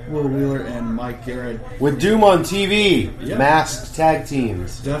Cannon, Will Wheeler, and Mike Garrett. With Doom on TV, Yep. masked tag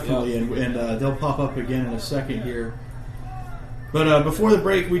teams. Definitely, and they'll pop up again in a second here. But before the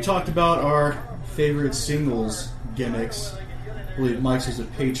break, we talked about our favorite singles gimmicks. I believe Mike's was a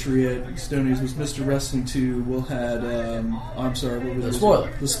Patriot, Stoney's was Mr. Wrestling 2, Will had, I'm sorry, what was The it? Spoiler.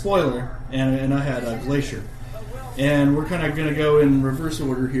 The Spoiler, and I had Glacier. And we're kind of going to go in reverse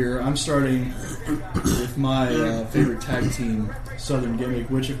order here. I'm starting with my favorite tag team Southern gimmick,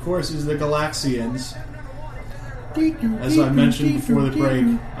 which of course is the Galaxians. As I mentioned before the break,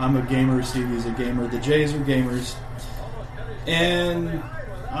 I'm a gamer, Stevie's a gamer, the Jays are gamers. And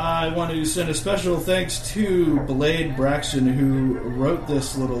I want to send a special thanks to Blade Braxton, who wrote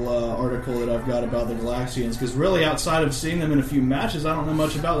this little article that I've got about the Galaxians, because really outside of seeing them in a few matches, I don't know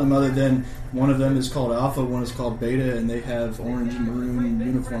much about them other than one of them is called Alpha, one is called Beta, and they have orange and maroon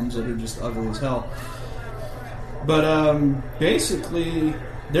uniforms that are just ugly as hell. But basically,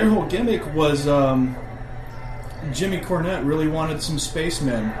 their whole gimmick was Jimmy Cornette really wanted some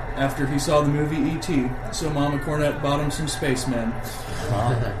spacemen after he saw the movie E.T., so Mama Cornette bought him some spacemen.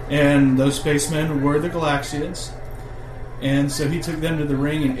 And those spacemen were the Galaxians. And so he took them to the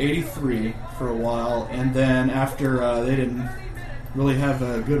ring in '83 for a while, and then after they didn't really have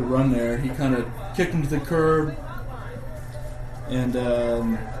a good run there, he kind of kicked them to the curb, and I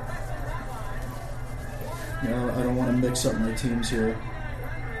don't want to mix up my teams here.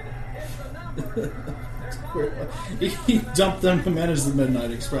 He dumped them to manage the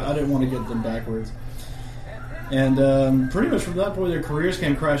Midnight Express. I didn't want to get them backwards. And pretty much from that point, their careers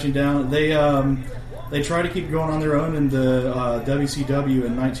came crashing down. They tried to keep going on their own in the WCW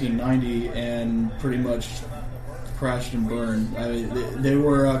in 1990 and pretty much crashed and burned. They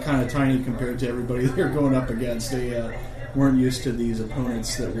were kind of tiny compared to everybody they were going up against. They weren't used to these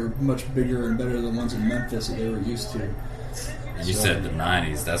opponents that were much bigger and better than the ones in Memphis that they were used to. And you said the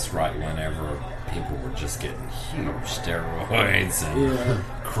 90s. That's right whenever people were just getting huge steroids and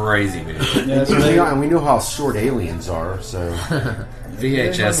crazy videos. Yeah, and we know how short aliens are, so...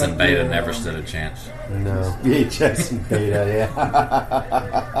 VHS and Beta never stood a chance. No. VHS and Beta,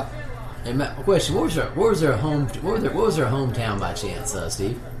 yeah. And Matt, question: What was their hometown by chance,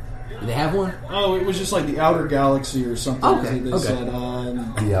 Steve? Did they have one? Oh, it was just like the Outer Galaxy or something. Okay, They said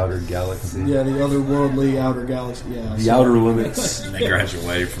the Outer Galaxy. Yeah, the otherworldly Outer Galaxy. Yeah, the Outer Limits. And they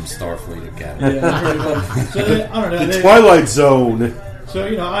graduated from Starfleet Academy. Yeah, so I don't know. The Twilight Zone. So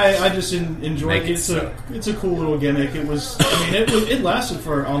I just enjoy it. It's a cool little gimmick. It was. I mean, it lasted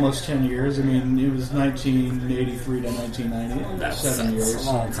for almost 10 years. I mean, it was 1983 to 1990. That's 7 years.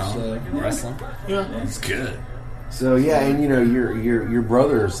 a long time in wrestling. Yeah, it's good. So yeah, and your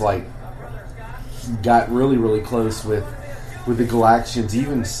brothers like got really close with the Galaxians,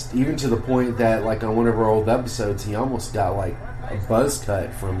 even to the point that like on one of our old episodes, he almost got like a buzz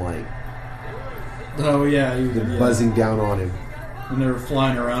cut from like buzzing down on him. When they were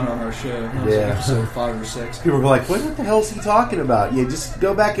flying around on our show. That was episode 5 or 6. People were like, what the hell is he talking about? Yeah, just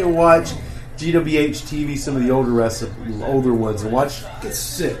go back and watch GWHTV, some of the older ones, and watch. It's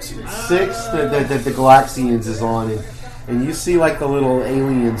 6. It's 6 that the Galaxians is on, and you see like the little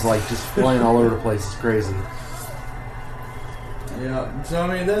aliens like just flying all over the place. It's crazy. Yeah, so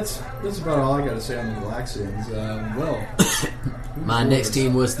I mean that's about all I got to say on the Galaxians. My next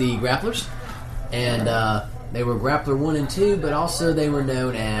team was the Grapplers, and they were Grappler 1 and 2, but also they were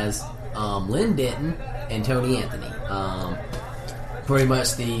known as Lynn Denton and Tony Anthony. Pretty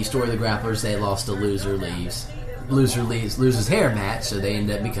much the story of the Grapplers, they lost a loses hair match, so they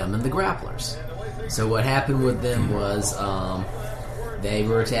ended up becoming the Grapplers. So what happened with them was they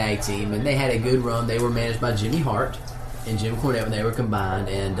were a tag team, and they had a good run. They were managed by Jimmy Hart and Jim Cornette when they were combined,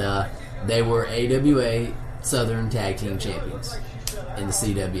 and they were AWA Southern Tag Team Champions in the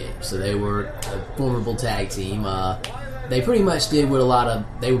CWA. So they were a formidable tag team. They pretty much did what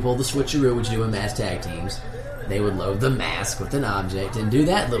they would pull the switcheroo, which you do in mass tag teams. They would load the mask with an object and do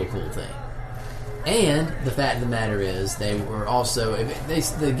that little cool thing. And the fact of the matter is, they were also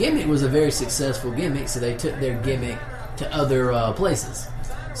the gimmick was a very successful gimmick, so they took their gimmick to other places.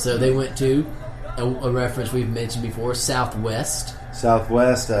 So they went to a reference we've mentioned before, Southwest,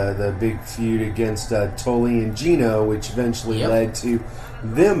 the big feud against Tully and Gino, which eventually led to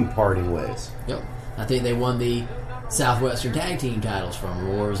them parting ways. Yep. I think they won the Southwestern Tag Team titles from them,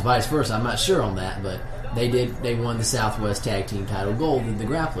 or it was vice versa. I'm not sure on that, but they did. They won the Southwest Tag Team title gold with the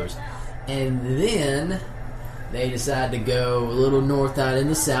Grapplers. And then they decided to go a little north out in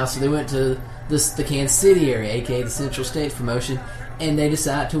the south, so they went to the Kansas City area, a.k.a. the Central States promotion, and they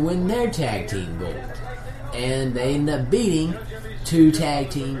decided to win their tag team gold. And they ended up beating two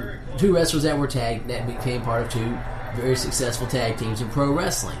wrestlers that became part of two very successful tag teams in pro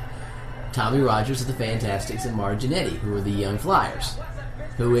wrestling. Tommy Rogers of the Fantastics and Marty Jannetty, who were the Young Flyers,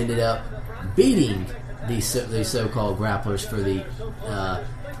 who ended up beating these so-called Grapplers for the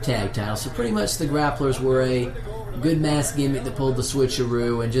tag title. So pretty much the Grapplers were a good mask gimmick that pulled the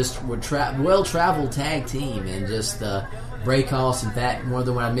switcheroo and just were well-traveled tag team, and just break offs. In fact, more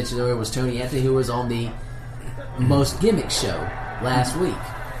than what I mentioned earlier was Tony Anthony, who was on the Most Gimmick show last week.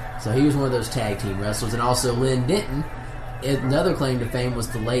 So he was one of those tag team wrestlers. And also Lynn Denton, another claim to fame was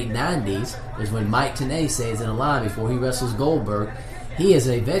the late 90s, was when Mike Tenay says in a line before he wrestles Goldberg, he is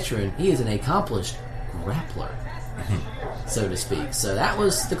a veteran, he is an accomplished grappler, so to speak. So that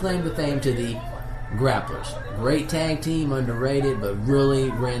was the claim to fame to the Grapplers. Great tag team, underrated, but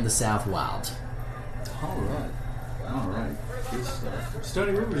really ran the South wild. All right. Good stuff.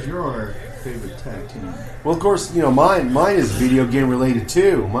 Stoney, what was your favorite tag team? Well, of course, mine is video game related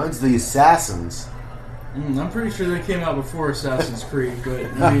too. Mine's the Assassins. I'm pretty sure they came out before Assassin's Creed, but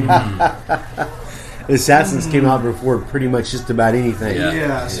I mean... Assassins came out before pretty much just about anything.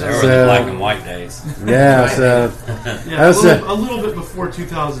 Yeah, so they were the black and white days. Yeah, so... a little bit before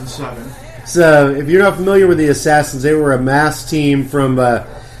 2007. So, if you're not familiar with the Assassins, they were a mass team from...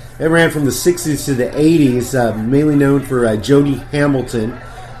 They ran from the 60s to the 80s, mainly known for Jody Hamilton,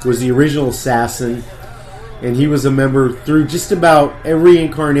 was the original assassin, and he was a member through just about every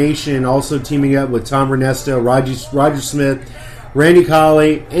incarnation, also teaming up with Tom Ernesto, Roger Smith, Randy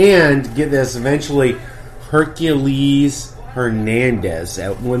Colley, and, get this, eventually Hercules Hernandez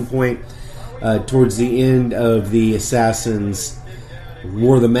at one point towards the end of the Assassins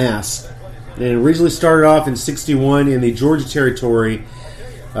wore the mask. And it originally started off in 61 in the Georgia territory.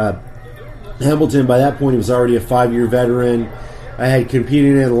 Hamilton, by that point, he was already a 5-year veteran. I had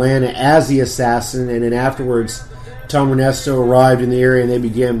competed in Atlanta as the Assassin, and then afterwards Tom Ernesto arrived in the area and they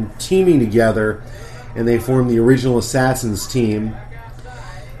began teaming together, and they formed the original Assassins team.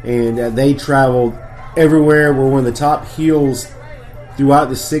 And they traveled everywhere. Were one of the top heels throughout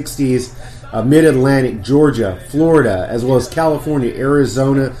the 60s, Mid-Atlantic, Georgia, Florida, as well as California,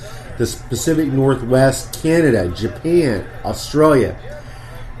 Arizona, the Pacific Northwest, Canada, Japan, Australia,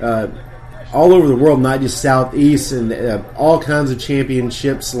 all over the world, not just Southeast, and all kinds of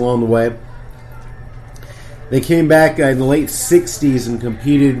championships along the way. They came back in the late 60s and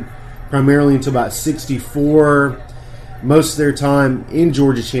competed primarily until about 64, most of their time in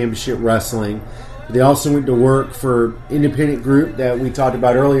Georgia Championship Wrestling. They also went to work for an independent group that we talked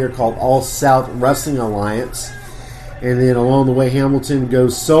about earlier called All South Wrestling Alliance. And then along the way, Hamilton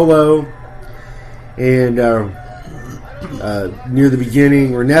goes solo. And near the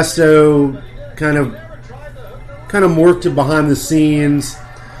beginning, Ernesto kind of morphed to behind the scenes,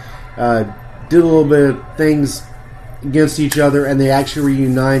 did a little bit of things against each other, and they actually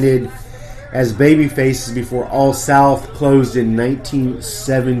reunited as baby faces before All South closed in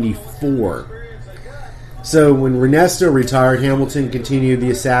 1974. So when Ernesto retired, Hamilton continued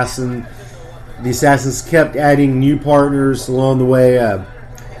the Assassins. The Assassins kept adding new partners along the way.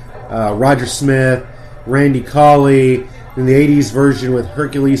 Roger Smith, Randy Colley, in the 80s version with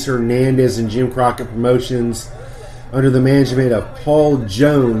Hercules Hernandez and Jim Crockett Promotions under the management of Paul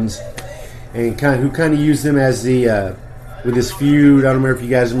Jones, and who used them as the with his feud. I don't remember if you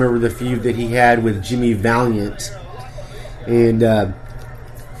guys remember the feud that he had with Jimmy Valiant, and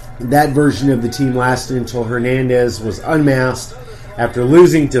that version of the team lasted until Hernandez was unmasked after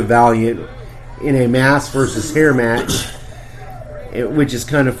losing to Valiant in a mask versus hair match, which is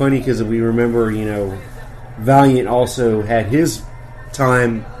kind of funny because if we remember, Valiant also had his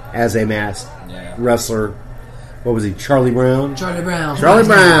time as a masked wrestler. What was he? Charlie Brown? Charlie Brown.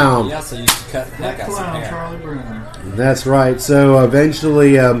 He also used to cut that guy's hair. Charlie Brown. That's right. So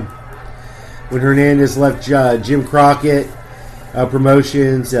eventually, when Hernandez left Jim Crockett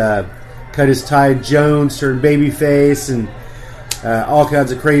Promotions, cut his tie, Jones turned babyface, and all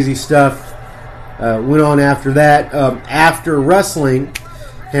kinds of crazy stuff went on after that. After wrestling,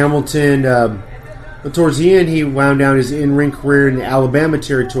 Hamilton, towards the end, he wound down his in-ring career in the Alabama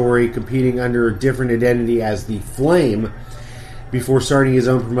territory, competing under a different identity as the Flame, before starting his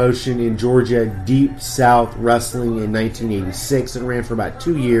own promotion in Georgia, Deep South Wrestling, in 1986, and ran for about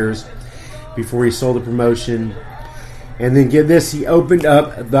 2 years before he sold the promotion. And then get this, he opened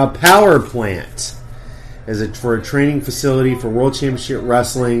up the Power Plant for a training facility for World Championship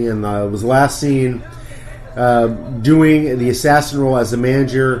Wrestling, and was last seen doing the assassin role as the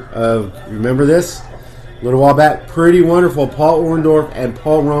manager of, remember this? A little while back, Pretty Wonderful, Paul Orndorff and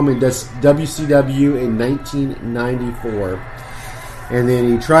Paul Rome in WCW in 1994. And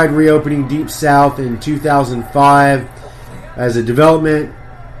then he tried reopening Deep South in 2005 as a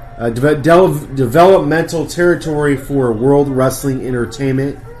developmental territory for World Wrestling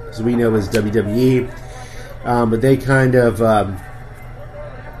Entertainment, as we know as WWE. But they kind of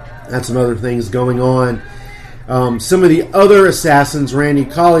had some other things going on. Some of the other Assassins, Randy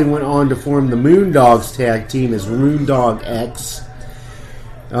Colley went on to form the Moondogs tag team as Moondog X.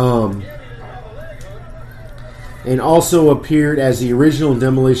 And also appeared as the original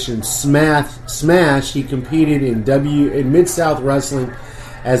Demolition Smash. He competed in Mid-South Wrestling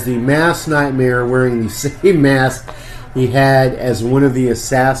as the Masked Nightmare, wearing the same mask he had as one of the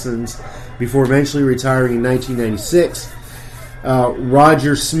Assassins, before eventually retiring in 1996.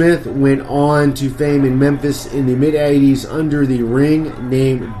 Roger Smith went on to fame in Memphis in the mid-'80s under the ring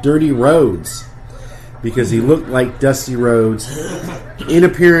name Dirty Rhodes, because he looked like Dusty Rhodes in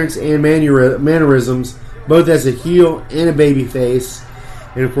appearance and mannerisms, both as a heel and a babyface.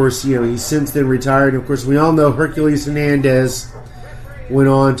 And of course, he's since then retired. And of course, we all know Hercules Hernandez went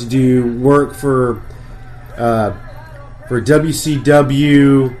on to do work for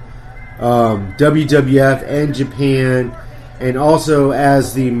WCW, WWF, and Japan, and also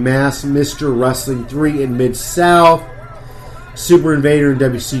as the Masked Mr. Wrestling 3 in Mid-South, Super Invader in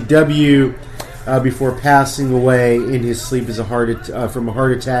WCW, before passing away in his sleep from a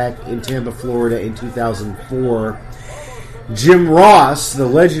heart attack in Tampa, Florida in 2004. Jim Ross, the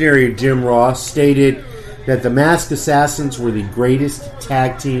legendary Jim Ross, stated that the Masked Assassins were the greatest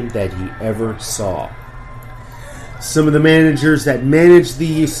tag team that he ever saw. Some of the managers that managed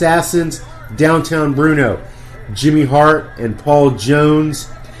the Assassins: Downtown Bruno, Jimmy Hart, and Paul Jones.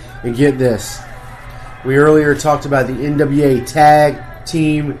 And get this, we earlier talked about the NWA Tag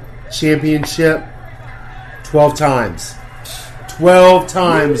Team Championship. 12 times. 12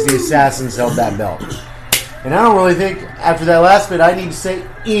 times the Assassins held that belt. And I don't really think, after that last bit, I need to say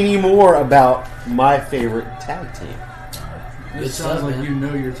any more about my favorite tag team. It sounds like you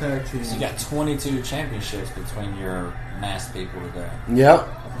know your tag team. So you got 22 championships between your masked people today. Yep.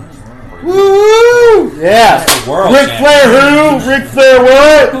 Woo! Yeah. World Ric Flair who? Ric Flair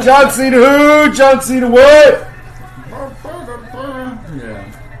what? John Cena who? John Cena what? Yeah.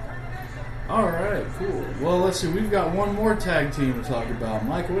 All right, cool. Well, let's see. We've got one more tag team to talk about.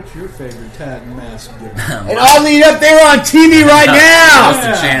 Michael, what's your favorite tag mask gimmick? And oddly enough, they were on TV right now.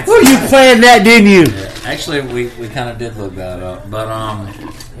 That's the chance. Well, you planned that, didn't you? Yeah. Actually, we kind of did look that up, but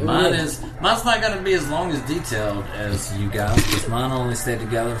mine's not going to be as long as detailed as you guys, because mine only stayed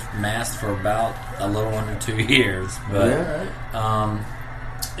together masked for about a little under 2 years. But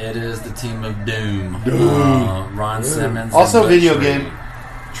it is the team of Doom. Ron Simmons. Also, and video Butch game. Reed.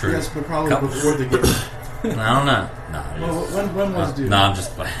 True. Yes, but probably before the game. I don't know. No. Well, when was Doom? No, I'm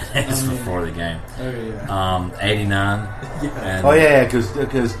just playing. It's before the game. Okay, yeah. 89. Yeah. And Oh yeah,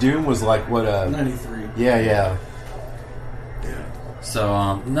 because Doom was like what? 93. Yeah. So,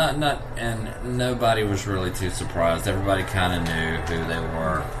 and nobody was really too surprised. Everybody kind of knew who they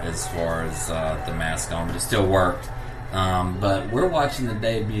were as far as the mask on, but it still worked. But we're watching the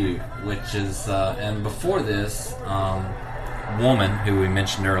debut, which is, and before this, woman who we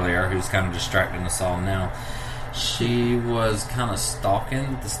mentioned earlier, who's kind of distracting us all now, she was kind of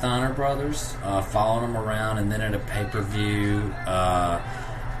stalking the Steiner brothers, following them around, and then at a pay-per-view,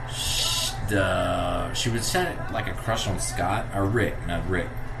 she was shining like a crush on Scott, or Rick,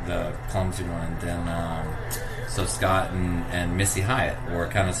 the clumsy one. And then, so Scott and Missy Hyatt were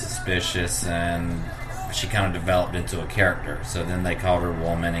kind of suspicious, and she kind of developed into a character. So then they called her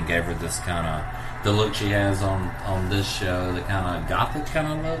woman and gave her this kind of, the look she has on this show, the kind of gothic kind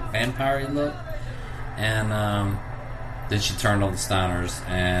of look, vampire-y look. And then she turned on the Steiners,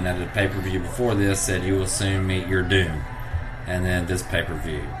 and at a pay-per-view before this said, "You will soon meet your doom." And then this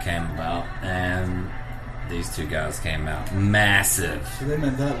pay-per-view came about, and these two guys came out massive. So they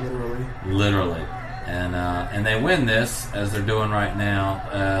meant that literally. Literally. And they win this, as they're doing right now,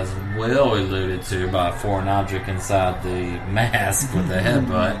 as Will alluded to, by a foreign object inside the mask with the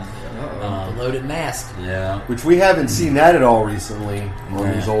headbutt. The loaded mask. Yeah. Which we haven't seen that at all recently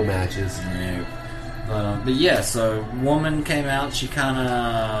on these old matches. No. But yeah, so woman came out. She kind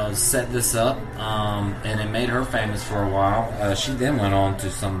of set this up, and it made her famous for a while. She then went on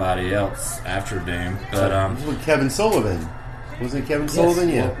to somebody else after Doom. But This was Kevin Sullivan. Wasn't it Kevin Sullivan?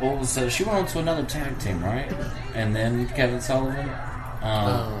 Yeah. What was she went on to another tag team, right? And then Kevin Sullivan.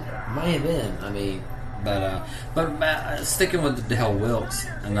 Might have been. I mean, but sticking with the Del Wilkes,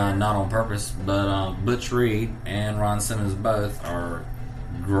 and not on purpose, but Butch Reed and Ron Simmons both are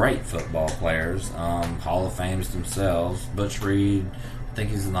great football players, Hall of Fames themselves. Butch Reed, I think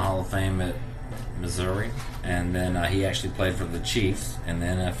he's in the Hall of Fame at Missouri, and then he actually played for the Chiefs in the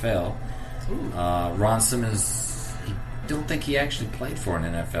NFL. Ron Simmons, I don't think he actually played for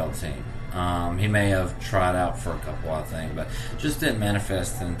an NFL team. He may have tried out for a couple, I think, but just didn't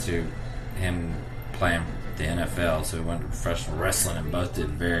manifest into him playing the NFL, so he went to professional wrestling, and both did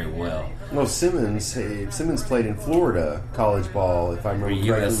very well. No, Simmons played in Florida college ball, if I remember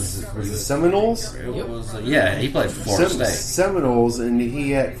correctly. Was it Seminoles? It was, he played for Florida State. Seminoles, and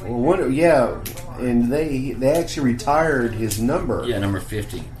he had and they actually retired his number. Yeah, number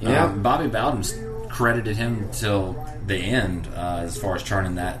 50. Yeah. Bobby Bowden credited him till the end as far as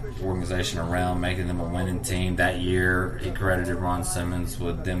turning that organization around, making them a winning team. That year, he credited Ron Simmons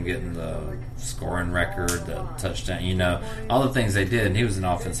with them getting the scoring record, the touchdown, all the things they did, and he was an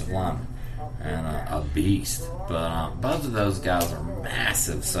offensive lineman and a beast. But both of those guys are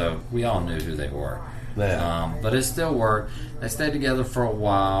massive, so we all knew who they were. Yeah. But it still worked. They stayed together for a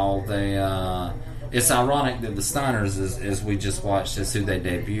while. It's ironic that the Steiners, as we just watched, is who they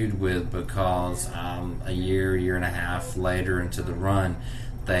debuted with, because a year and a half later into the run,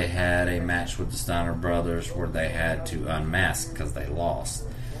 they had a match with the Steiner brothers where they had to unmask because they lost.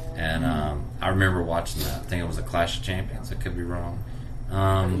 And I remember watching that. I think it was a Clash of Champions. I could be wrong.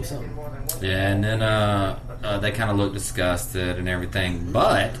 Yeah, and then they kind of looked disgusted and everything.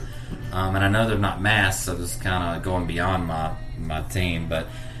 But, and I know they're not masked, so this is kind of going beyond my team, but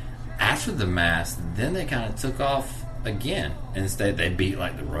after the mask, then they kind of took off again. Instead, they beat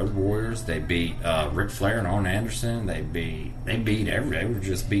like the Road Warriors. They beat Ric Flair and Arn Anderson. They beat they were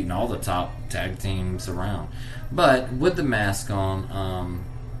just beating all the top tag teams around. But with the mask on,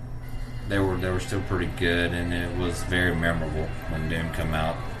 they were still pretty good, and it was very memorable when Doom came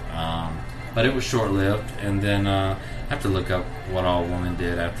out. But it was short lived, and then I have to look up what All Woman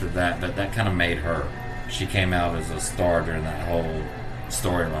did after that. But that kind of made her. She came out as a star during that whole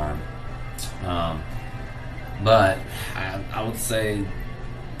storyline. But I would say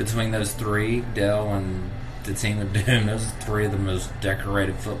between those three, Dell and the Team of Doom, those are three of the most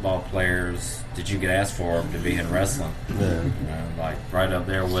decorated football players that you could ask for to be in wrestling. Yeah. Like right up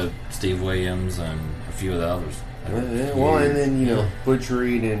there with Steve Williams and a few of the others. Well, and then Butch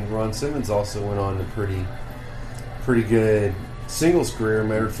Reed and Ron Simmons also went on a pretty good singles career.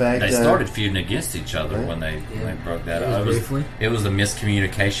 Matter of fact, they started feuding against each other when they broke that up. It was a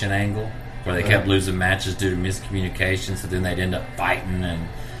miscommunication angle where they kept losing matches due to miscommunication. So then they'd end up fighting, and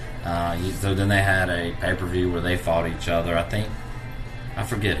so then they had a pay-per-view where they fought each other. I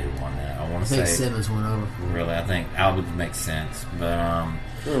forget who won that. I think Simmons went over. Really, I think that would make sense, but.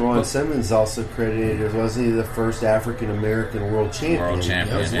 Ron Simmons also credited as wasn't he the first African American world champion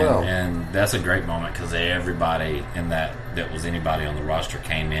as well, and that's a great moment because everybody in that was anybody on the roster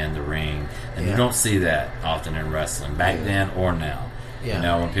came in the ring, and you don't see that often in wrestling back then or now.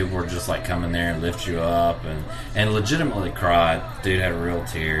 Yeah. When people were just like coming there and lift you up and legitimately cried. Dude had real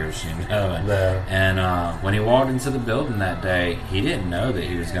tears, and when he walked into the building that day, he didn't know that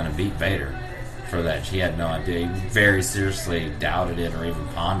he was going to beat Vader. For that, he had no idea. He very seriously doubted it or even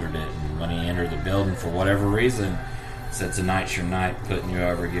pondered it. And when he entered the building, for whatever reason, said tonight's your night, putting you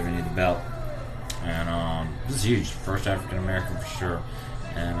over, giving you the belt. And this is huge. First African American for sure.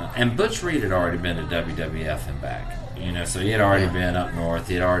 And Butch Reed had already been to WWF and back. So he had already been up north.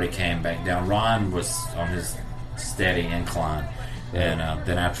 He had already came back down. Ron was on his steady incline. And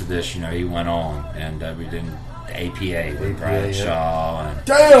then after this, he went on and we did APA with Bradshaw. And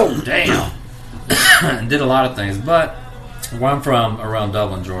damn! And did a lot of things, but where I'm from, around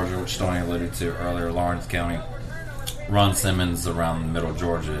Dublin, Georgia, which Stoney alluded to earlier, Lawrence County, Ron Simmons around the middle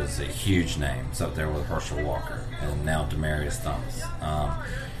Georgia is a huge name. It's up there with Herschel Walker and now Demarius Thomas.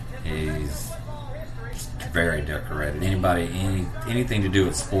 He's very decorated. Anything to do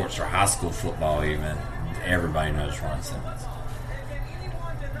with sports or high school football even, everybody knows Ron Simmons.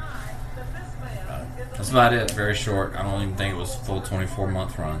 That's about it. Very short. I don't even think it was a full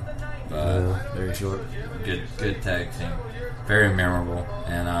 24-month run. Very short. Good tag team. Very memorable.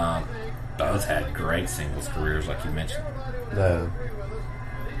 And both had great singles careers, like you mentioned.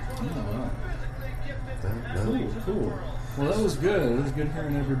 Cool. Well, that was good. It was good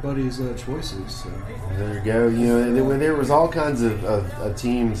hearing everybody's choices. So. There you go. When there was all kinds of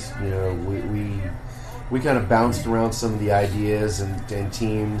teams, we kind of bounced around some of the ideas and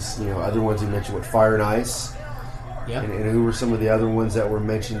teams. Other ones we mentioned with Fire and Ice. Yep. And who were some of the other ones that were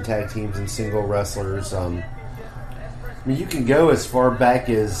mentioned, tag teams and single wrestlers? You can go as far back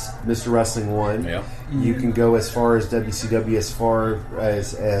as Mr. Wrestling 1. Yep. You can go as far as WCW, as far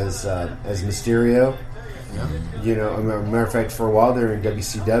as Mysterio. Yeah. Matter of fact, for a while there in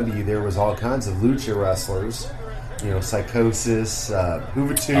WCW, there was all kinds of lucha wrestlers. Psychosis,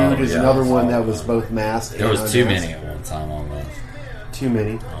 Juventud is another one that was both masked. There was too many at one time almost. Too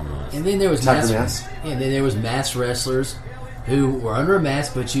many. And then there was mask. Yeah, then there was masked wrestlers who were under a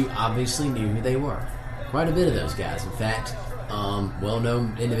mask, but you obviously knew who they were. Quite a bit of those guys. In fact,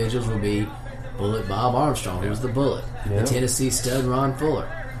 well-known individuals would be Bullet Bob Armstrong, who was the Bullet, the Tennessee Stud Ron Fuller,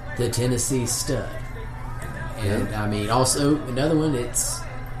 the Tennessee Stud, and also another one.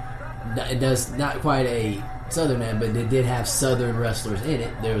 It does not quite a Southern name, but it did have Southern wrestlers in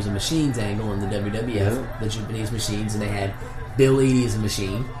it. There was a Machines angle in the WWF, the Japanese Machines, and they had Bill Eadie as a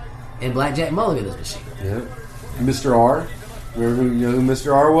machine, and Blackjack Mulligan as a machine. Yeah. Mr. R. Remember who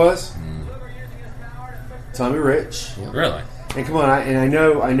Mr. R was? Tommy Rich. Yep. Really? And come on, I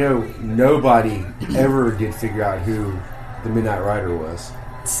know nobody ever did figure out who the Midnight Rider was.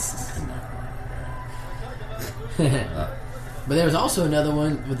 But there was also another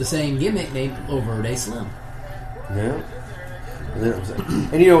one with the same gimmick named Overde Slim. Yeah.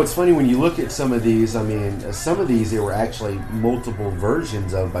 And it's funny when you look at some of these. I mean, some of these there were actually multiple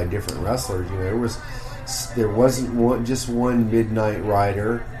versions of by different wrestlers. There wasn't just one Midnight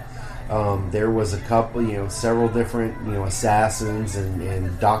Rider. There was a couple, several different, assassins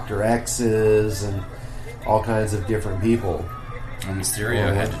and Dr. X's and all kinds of different people. Well,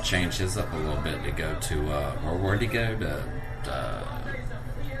 Mysterio had to change his up a little bit to go to where'd he go to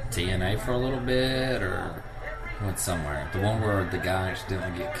TNA for a little bit, or went somewhere? The one where the guy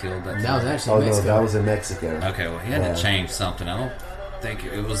accidentally get killed. That was actually Mexico. No, that was in Mexico. Okay, well he had to change something. I don't think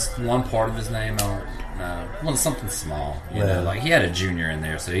it was one part of his name. Something small. Like he had a junior in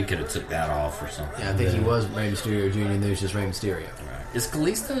there, so he could have took that off or something. Yeah, I think he was Rey Mysterio Jr. and there's just Rey Mysterio. Right. Is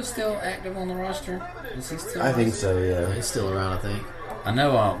Kalisto still active on the roster? Is he still? I think so. Yeah, he's still around. I think. I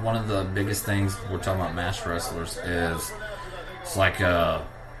know one of the biggest things we're talking about masked wrestlers is it's like an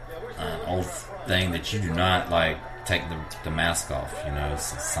old thing that you do not like take the mask off.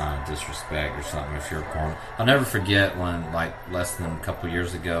 It's a sign of disrespect or something if you're a opponent. I'll never forget when, like, less than a couple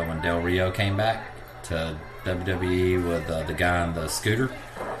years ago, when Del Rio came back to WWE with the guy on the scooter.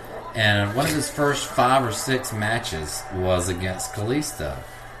 And one of his first 5 or 6 matches was against Kalisto.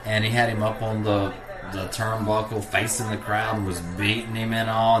 And he had him up on the turnbuckle facing the crowd and was beating him and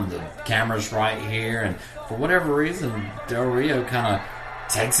all, and the camera's right here. And for whatever reason, Del Rio kind of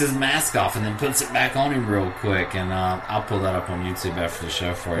takes his mask off and then puts it back on him real quick. And I'll pull that up on YouTube after the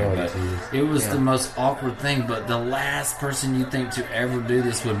show for you. But it was the most awkward thing. But the last person you think to ever do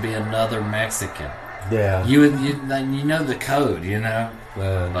this would be another Mexican. Yeah. You know the code,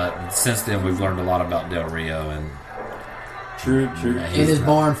 But since then, we've learned a lot about Del Rio and True. In his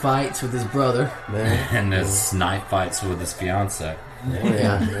barn fights with his brother. And his knife fights with his fiance.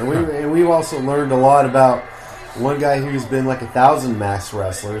 Yeah. And we've also learned a lot about one guy who's been like 1,000 masked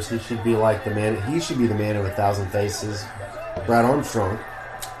wrestlers. He should be like the man. He should be the man of 1,000 faces. Brad Armstrong.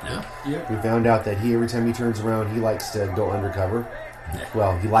 Yeah. Yep. We found out that every time he turns around, he likes to go undercover. Yeah.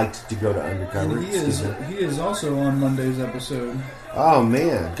 Well, he liked to go to undercover. And he is also on Monday's episode. Oh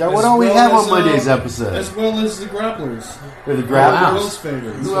man, God, what all we have on Monday's episode? As well as the Grapplers. Or the Grapplers. World's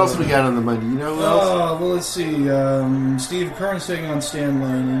favorites. Who else we got on the Monday? You know who else? Well, let's see. Steve Kearns taking on Stan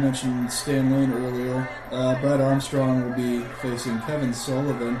Lane. We mentioned Stan Lane earlier. Brad Armstrong will be facing Kevin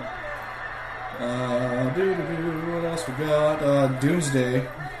Sullivan. What else we got? Doomsday.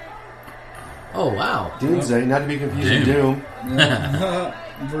 Oh, wow. Doomsday, not to be confused with Doom.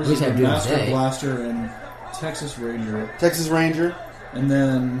 Versus the Master Blaster and Texas Ranger. Texas Ranger. And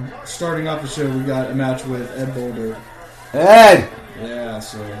then, starting off the show, we got a match with Ed Boulder. Ed! Yeah,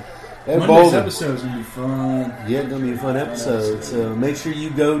 so Ed Monday's Boulder. episode is going to be fun. Yeah, it's going to be a fun episode. So make sure you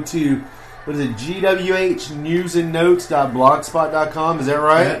go to, what is it, GWHnewsandnotes.blogspot.com. Is that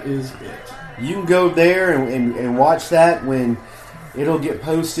right? That is it. You can go there and watch that when it'll get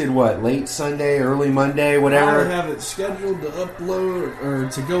posted, late Sunday, early Monday, whatever? I have it scheduled to upload or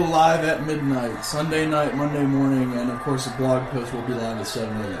to go live at midnight, Sunday night, Monday morning, and of course the blog post will be live at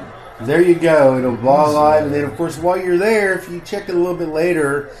 7 a.m. There you go. It'll blog live, and then of course while you're there, if you check it a little bit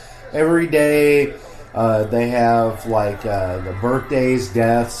later, every day they have the birthdays,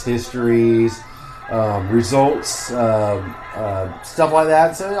 deaths, histories, results, stuff like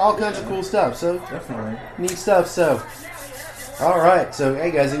that. So all kinds of cool stuff. So definitely neat stuff. So. All right. So, hey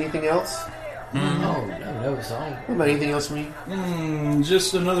guys, anything else? No, that was all. What about anything else from you?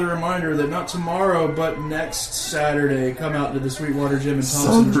 Just another reminder that not tomorrow, but next Saturday, come out to the Sweetwater Gym in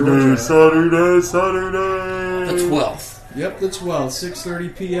Thompson, Georgia. Saturday. The 12th. Yep, the 12th.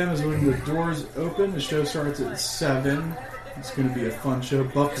 6:30 p.m. is when the doors open. The show starts at 7. It's going to be a fun show.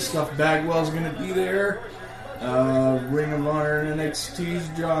 Buff the Stuff Bagwell's going to be there. Ring of Honor and NXT's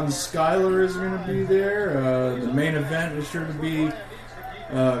John Schuyler is going to be there. The main event is sure to be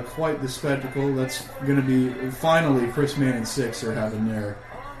quite the spectacle. That's going to be finally Chris Mann and Six are having their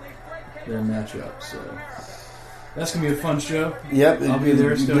matchup. So that's going to be a fun show. Yep, I'll be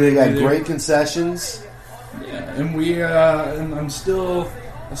there. They got great concessions. Yeah, and I still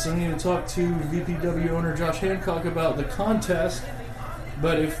need to talk to VPW owner Josh Hancock about the contest.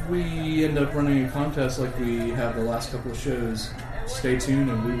 But if we end up running a contest like we have the last couple of shows, stay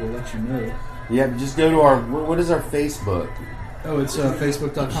tuned and we will let you know. Yep, just go to what is our Facebook? Oh, it's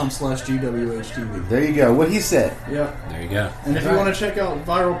facebook.com/GWHTV. There you go. What he said. Yep. There you go. And if you want to check out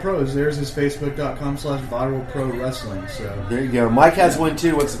Viral Pros, there's his facebook.com/ViralProWrestling. So there you go. Mike has one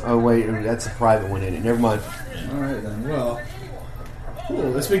too. Oh wait, that's a private one in it. Never mind. All right then. Well,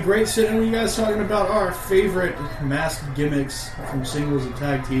 cool. It's been great sitting with you guys talking about our favorite masked gimmicks from singles and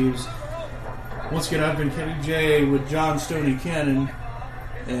tag teams. Once again, I've been Kenny J with John Stoney Cannon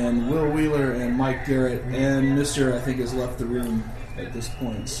and Will Wheeler and Mike Garrett, and Mr. I think has left the room at this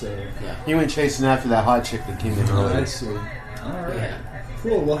point. So yeah. He went chasing after that hot chick that came in earlier. I see. All right.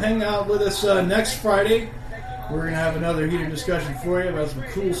 Cool. Well, hang out with us next Friday. We're going to have another heated discussion for you about some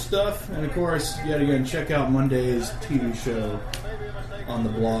cool stuff. And, of course, yet again, check out Monday's TV show on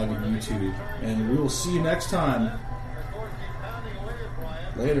the blog and YouTube. And we will see you next time.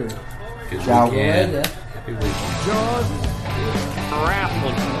 Later. Good Ciao. weekend. Happy weekend.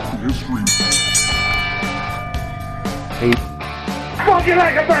 Hey. Funky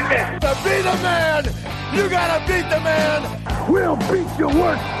like a Batman. To be the man, you gotta beat the man. We'll beat you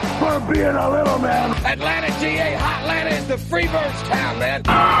worse for being a little man. Atlanta, GA, Hotlanta is the Freebirds town, man.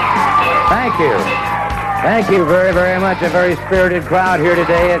 Thank you. Thank you very, very much. A very spirited crowd here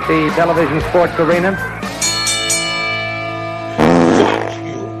today at the Television Sports Arena.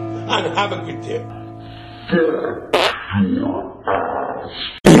 And have a good day.